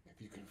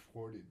 If you can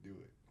afford it, do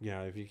it.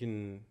 Yeah, if you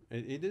can,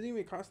 it doesn't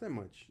even cost that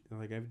much.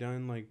 Like I've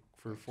done like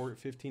for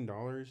 $15,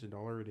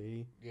 $1 a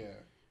day. Yeah.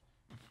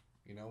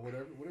 You know,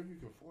 whatever you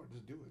can afford,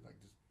 just do it. Like,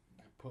 just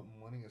put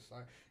money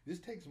aside. This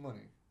takes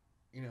money.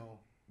 You know,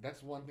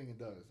 that's one thing it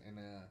does. And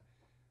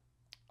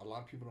a lot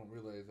of people don't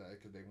realize that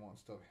because they want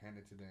stuff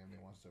handed to them. They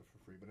want stuff for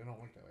free. But it don't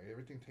work that way.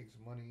 Everything takes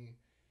money.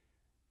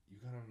 You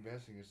got to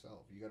invest in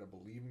yourself. You got to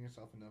believe in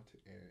yourself enough to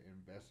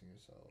invest in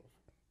yourself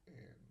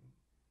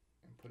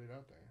and put it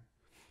out there.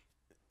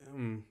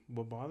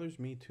 What bothers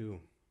me too,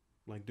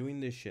 like doing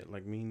this shit,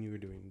 like me and you were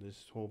doing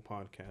this whole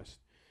podcast.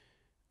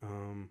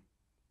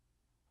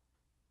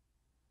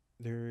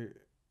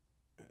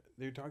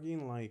 They're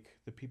talking like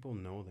the people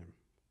know them.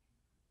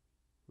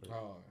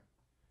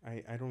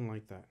 Like, I don't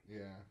like that.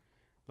 Yeah.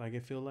 Like I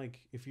feel like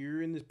if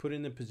you're put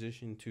in the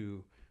position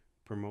to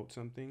promote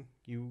something,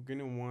 you're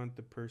gonna want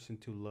the person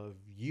to love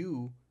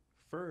you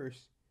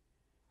first,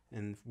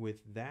 and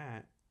with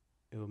that,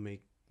 it'll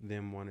make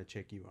them want to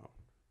check you out.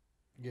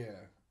 Yeah.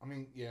 I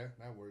mean, yeah,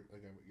 that works.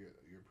 Like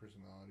your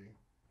personality.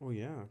 Oh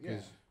yeah,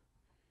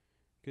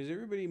 because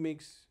everybody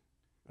makes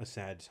a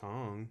sad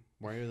song.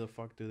 Why the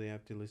fuck do they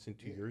have to listen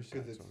to your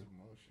sad it's song?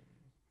 emotion.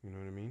 You know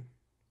what I mean?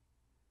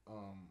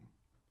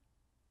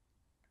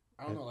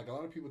 I don't know. Like, a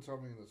lot of people tell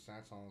me the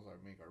sad songs I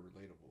make are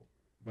relatable,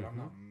 but I'm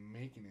not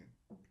making it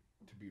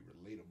to be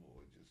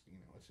relatable. It just,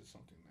 it's just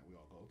something that we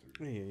all go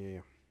through. Yeah.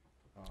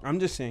 I'm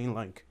just saying,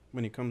 like,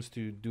 when it comes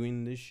to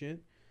doing this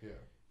shit,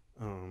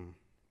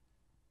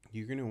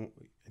 you're gonna.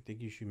 I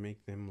think you should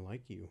make them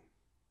like you.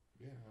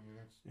 Yeah, I mean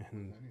that's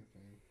anything.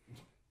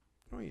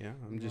 Oh yeah,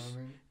 You know what I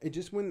mean? It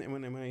just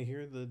when I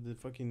hear the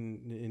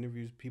fucking the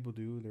interviews people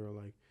do, they're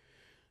like,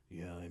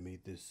 yeah, I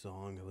made this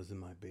song. I was in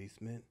my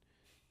basement,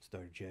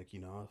 started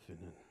jacking off, and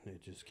then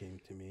it just came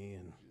to me,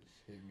 and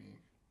Just hit me.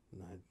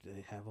 and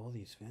I have all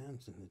these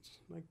fans, and it's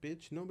like,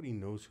 bitch, nobody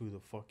knows who the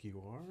fuck you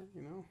are,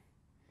 you know.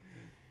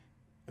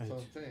 So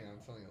I'm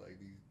telling you, like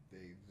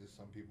just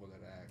some people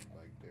that act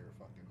like they're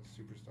fucking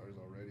superstars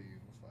already,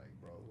 and it's like,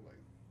 bro, like,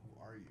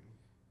 who are you?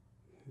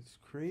 It's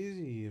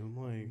crazy. I'm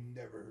like,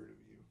 Never heard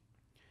of you.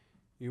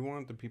 you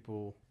want the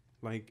people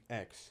like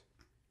X.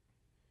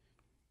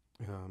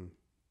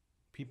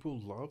 People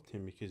loved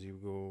him because he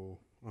would go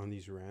on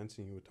these rants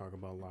and he would talk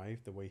about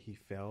life, the way he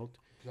felt.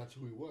 That's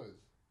who he was.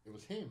 It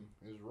was him.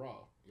 It was raw.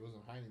 He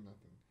wasn't hiding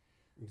nothing.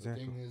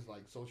 Exactly. The thing is,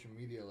 like, social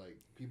media, like,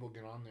 people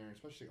get on there,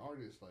 especially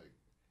artists, like.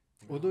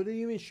 Although they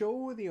even show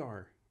who they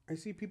are. I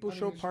see people not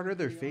show even part sure of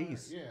their who they are.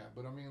 face. Yeah,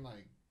 but I mean,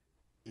 like,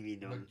 the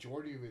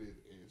majority of it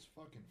is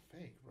fucking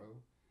fake, bro.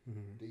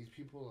 Mm-hmm. These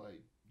people,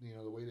 like,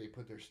 the way they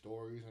put their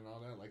stories and all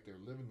that, like, they're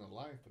living the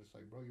life, but it's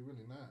like, bro, you're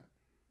really not.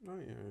 Oh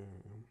yeah.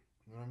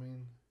 You know what I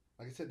mean?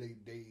 Like I said,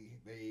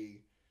 they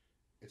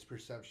it's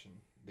perception.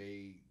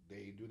 They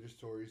do their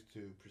stories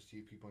to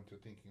perceive people into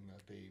thinking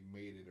that they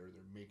made it or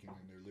they're making it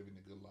and they're living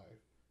a good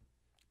life.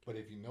 But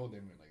if you know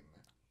them, you're like,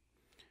 nah.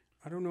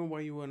 I don't know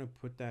why you want to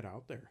put that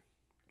out there.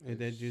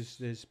 That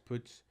just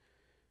puts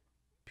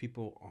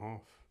people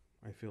off.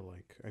 I feel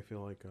like. I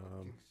think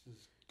it's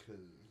just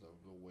because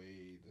of the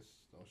way this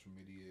social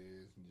media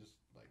is and just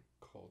like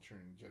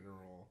culture in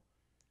general.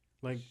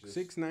 Like just,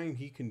 6ix9ine,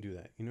 he can do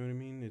that. You know what I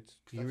mean?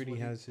 He already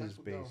has his base. That's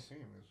what got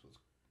him famous, was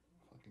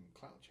fucking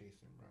clout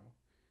chasing, bro.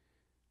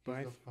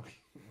 But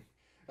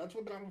that's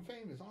what got him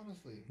famous,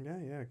 honestly.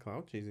 Yeah,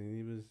 clout chasing.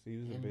 He was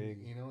a big.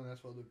 And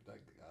that's what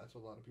that's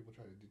what a lot of people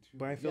try to do too.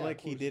 But I feel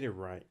like he did it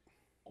right.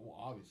 Well,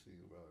 obviously,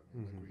 bro. I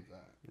mean, agree with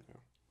that. Yeah.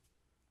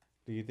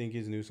 Do you think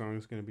his new song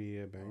is gonna be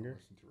a banger?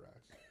 Listen to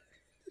Rats.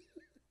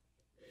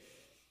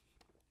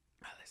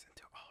 I listen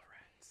to all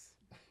Rats.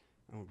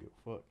 I don't give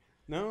a fuck.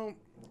 No,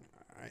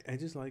 I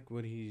just like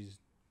what he's.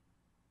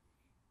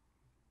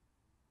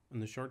 In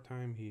the short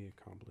time he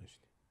accomplished,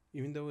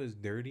 even though it's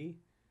dirty,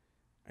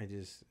 he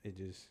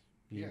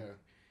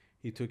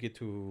took it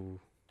to.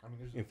 I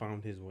mean, and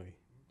found his way.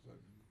 There's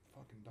a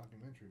fucking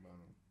documentary about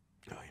him.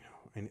 Oh,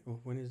 I know.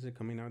 When is it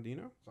coming out? Do you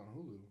know? It's on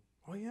Hulu.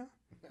 Oh yeah.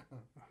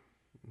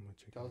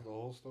 Tells the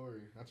whole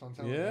story. That's what I'm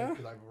telling you. Yeah.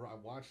 Because I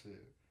watched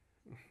it.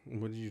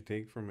 What did you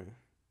take from it?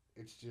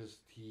 it's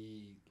just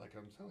like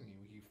I'm telling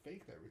you, he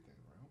faked everything,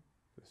 bro.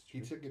 That's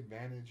true. He took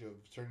advantage of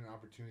certain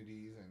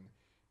opportunities and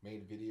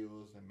made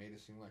videos and made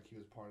it seem like he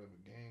was part of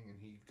a gang, and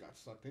he got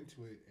sucked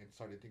into it and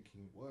started thinking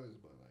he was,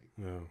 but like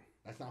No,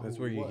 that's not. that's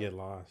who where he you was. get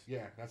lost.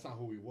 Yeah, that's not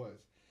who he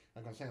was.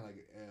 Like I'm saying,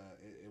 like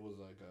it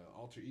was like an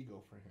alter ego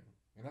for him,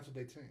 and that's what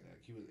they say.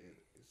 Like he was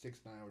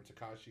 6ix9ine or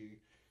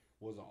Tekashi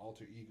was an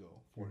alter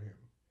ego for him,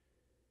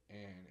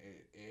 and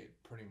it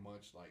pretty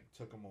much like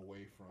took him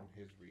away from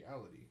his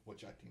reality,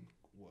 which I think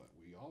what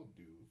we all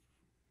do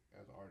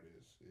as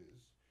artists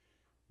is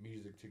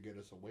music to get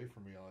us away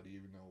from reality,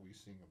 even though we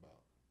sing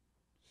about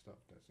stuff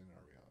that's in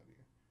our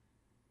reality.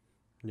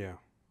 Yeah,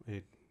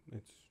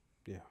 it's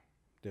yeah,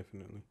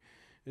 definitely.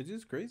 It's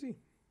just crazy.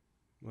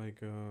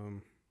 Like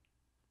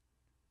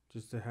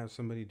just to have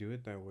somebody do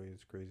it that way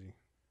is crazy.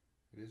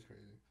 It is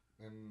crazy,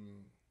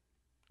 and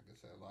like I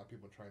said, a lot of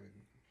people try to.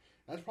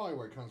 That's probably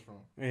where it comes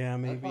from. Yeah,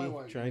 maybe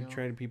what, try you know,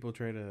 try to people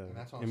try to And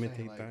that's what imitate I'm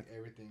saying. Like that.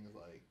 everything is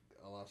like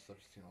a lot of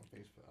stuff's seen on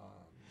Facebook.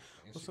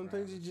 Instagram, Well,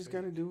 sometimes you just Facebook.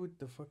 gotta do what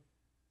the fuck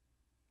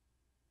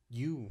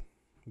you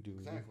do.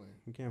 Exactly.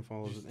 You can't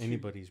follow Just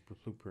anybody's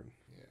blueprint.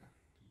 Yeah,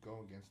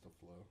 go against the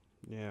flow.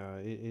 Yeah,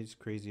 it's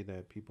crazy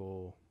that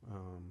people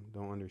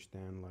don't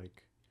understand.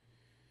 Like,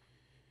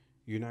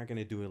 you're not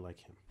gonna do it like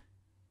him.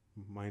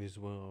 Might as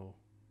well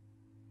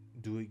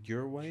do it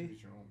your way.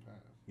 Choose your own path.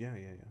 Yeah.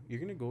 You're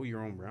gonna go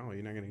your own route.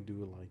 You're not gonna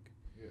do it like.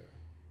 Yeah.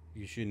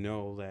 You should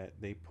know that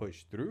they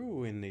pushed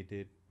through and they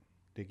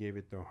gave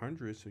it the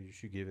 100, so you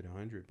should give it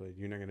 100. But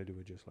you're not gonna do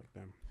it just like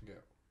them.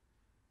 Yeah.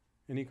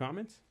 Any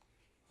comments?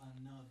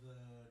 No, your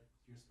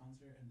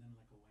sponsor and then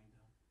like a wind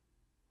down.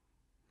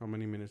 How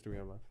many minutes do we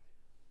have left?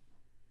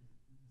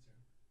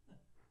 0.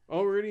 Oh,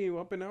 already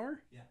up an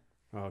hour? Yeah.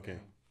 Oh, okay.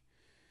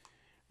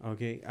 Yeah.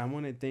 Okay. I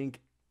want to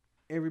thank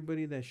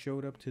everybody that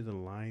showed up to the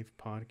live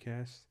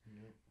podcast.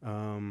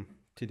 Yep.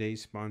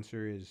 Today's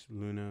sponsor is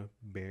Luna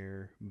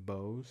Bear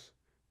Bows,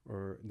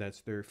 or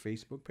that's their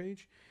Facebook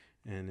page,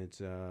 and it's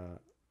the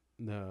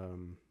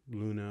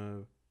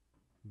Luna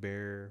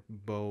Bear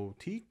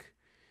Boutique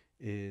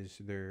is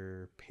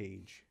their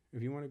page.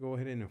 If you want to go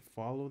ahead and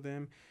follow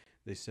them,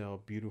 they sell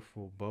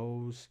beautiful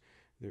bows.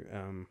 They're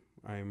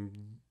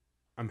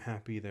I'm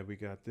happy that we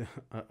got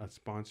a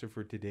sponsor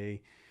for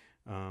today,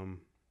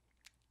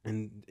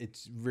 and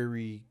it's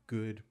very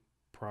good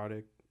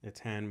product. It's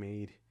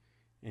handmade,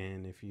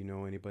 and if you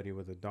know anybody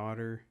with a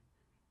daughter,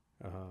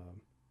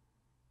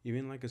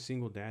 even like a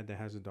single dad that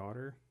has a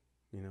daughter,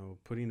 you know,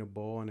 putting a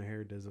bow on her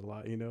hair does a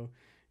lot. You know,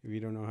 if you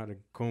don't know how to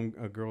comb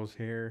a girl's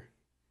hair,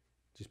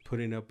 just put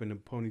it up in a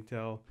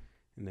ponytail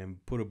and then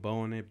put a bow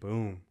on it.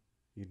 Boom,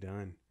 you're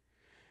done.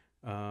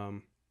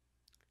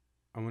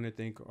 I want to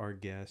thank our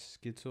guest,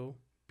 Skitzo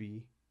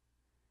B,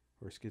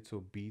 or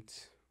Skitzo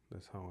Beats.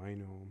 That's how I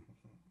know him.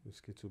 The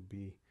Skitzo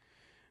B.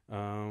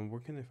 Where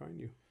can they find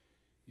you?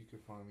 You can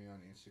find me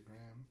on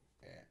Instagram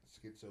at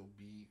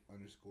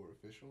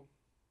SkitzoB_official.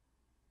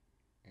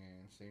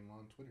 And same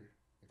on Twitter.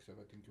 Except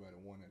I think you had a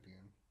 1 at the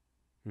end.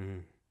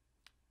 Mm-hmm.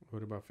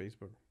 What about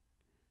Facebook?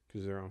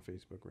 Because they're on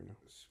Facebook right now.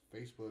 It's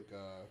Facebook,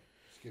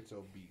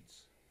 Skitzo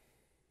Beats.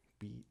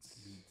 Beats.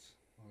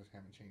 I just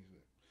haven't changed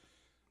it.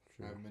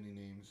 Sure. I have many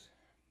names.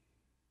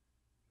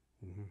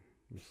 Mm-hmm.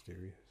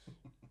 Mysterious.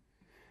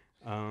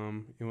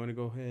 You want to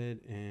go ahead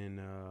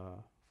and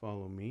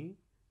follow me?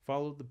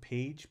 Follow the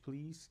page,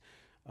 please.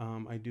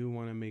 I do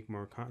want to make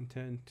more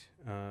content.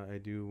 I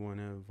do want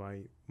to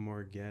invite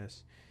more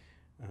guests.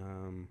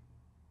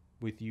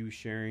 With you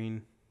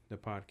sharing the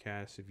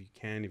podcast, if you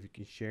can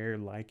share,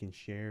 like, and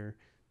share,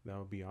 that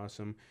would be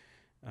awesome.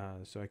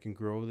 So I can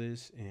grow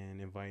this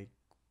and invite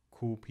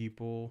cool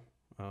people.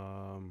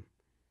 I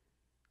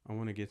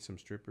want to get some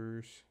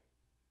strippers,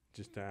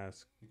 just to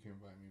ask. You can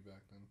invite me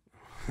back then.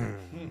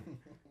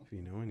 If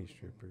you know any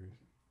strippers.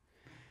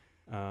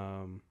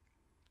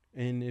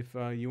 And if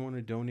you want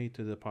to donate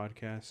to the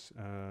podcast,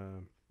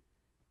 I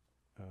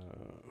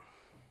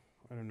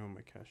don't know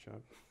my cash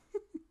app.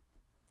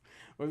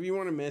 Well, if you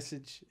want to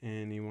message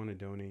and you want to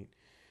donate,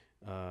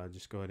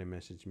 just go ahead and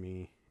message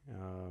me.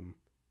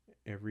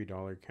 Every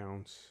dollar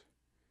counts.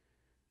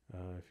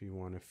 If you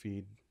want to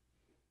feed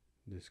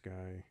this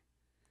guy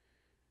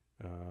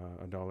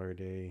 $1 a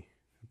day,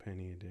 a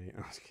penny a day.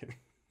 I was kidding.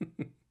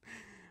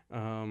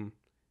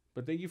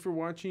 But thank you for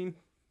watching.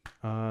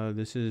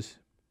 This is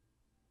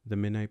the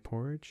Midnight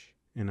Porridge,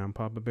 and I'm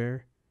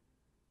PapaBear.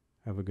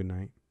 Have a good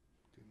night.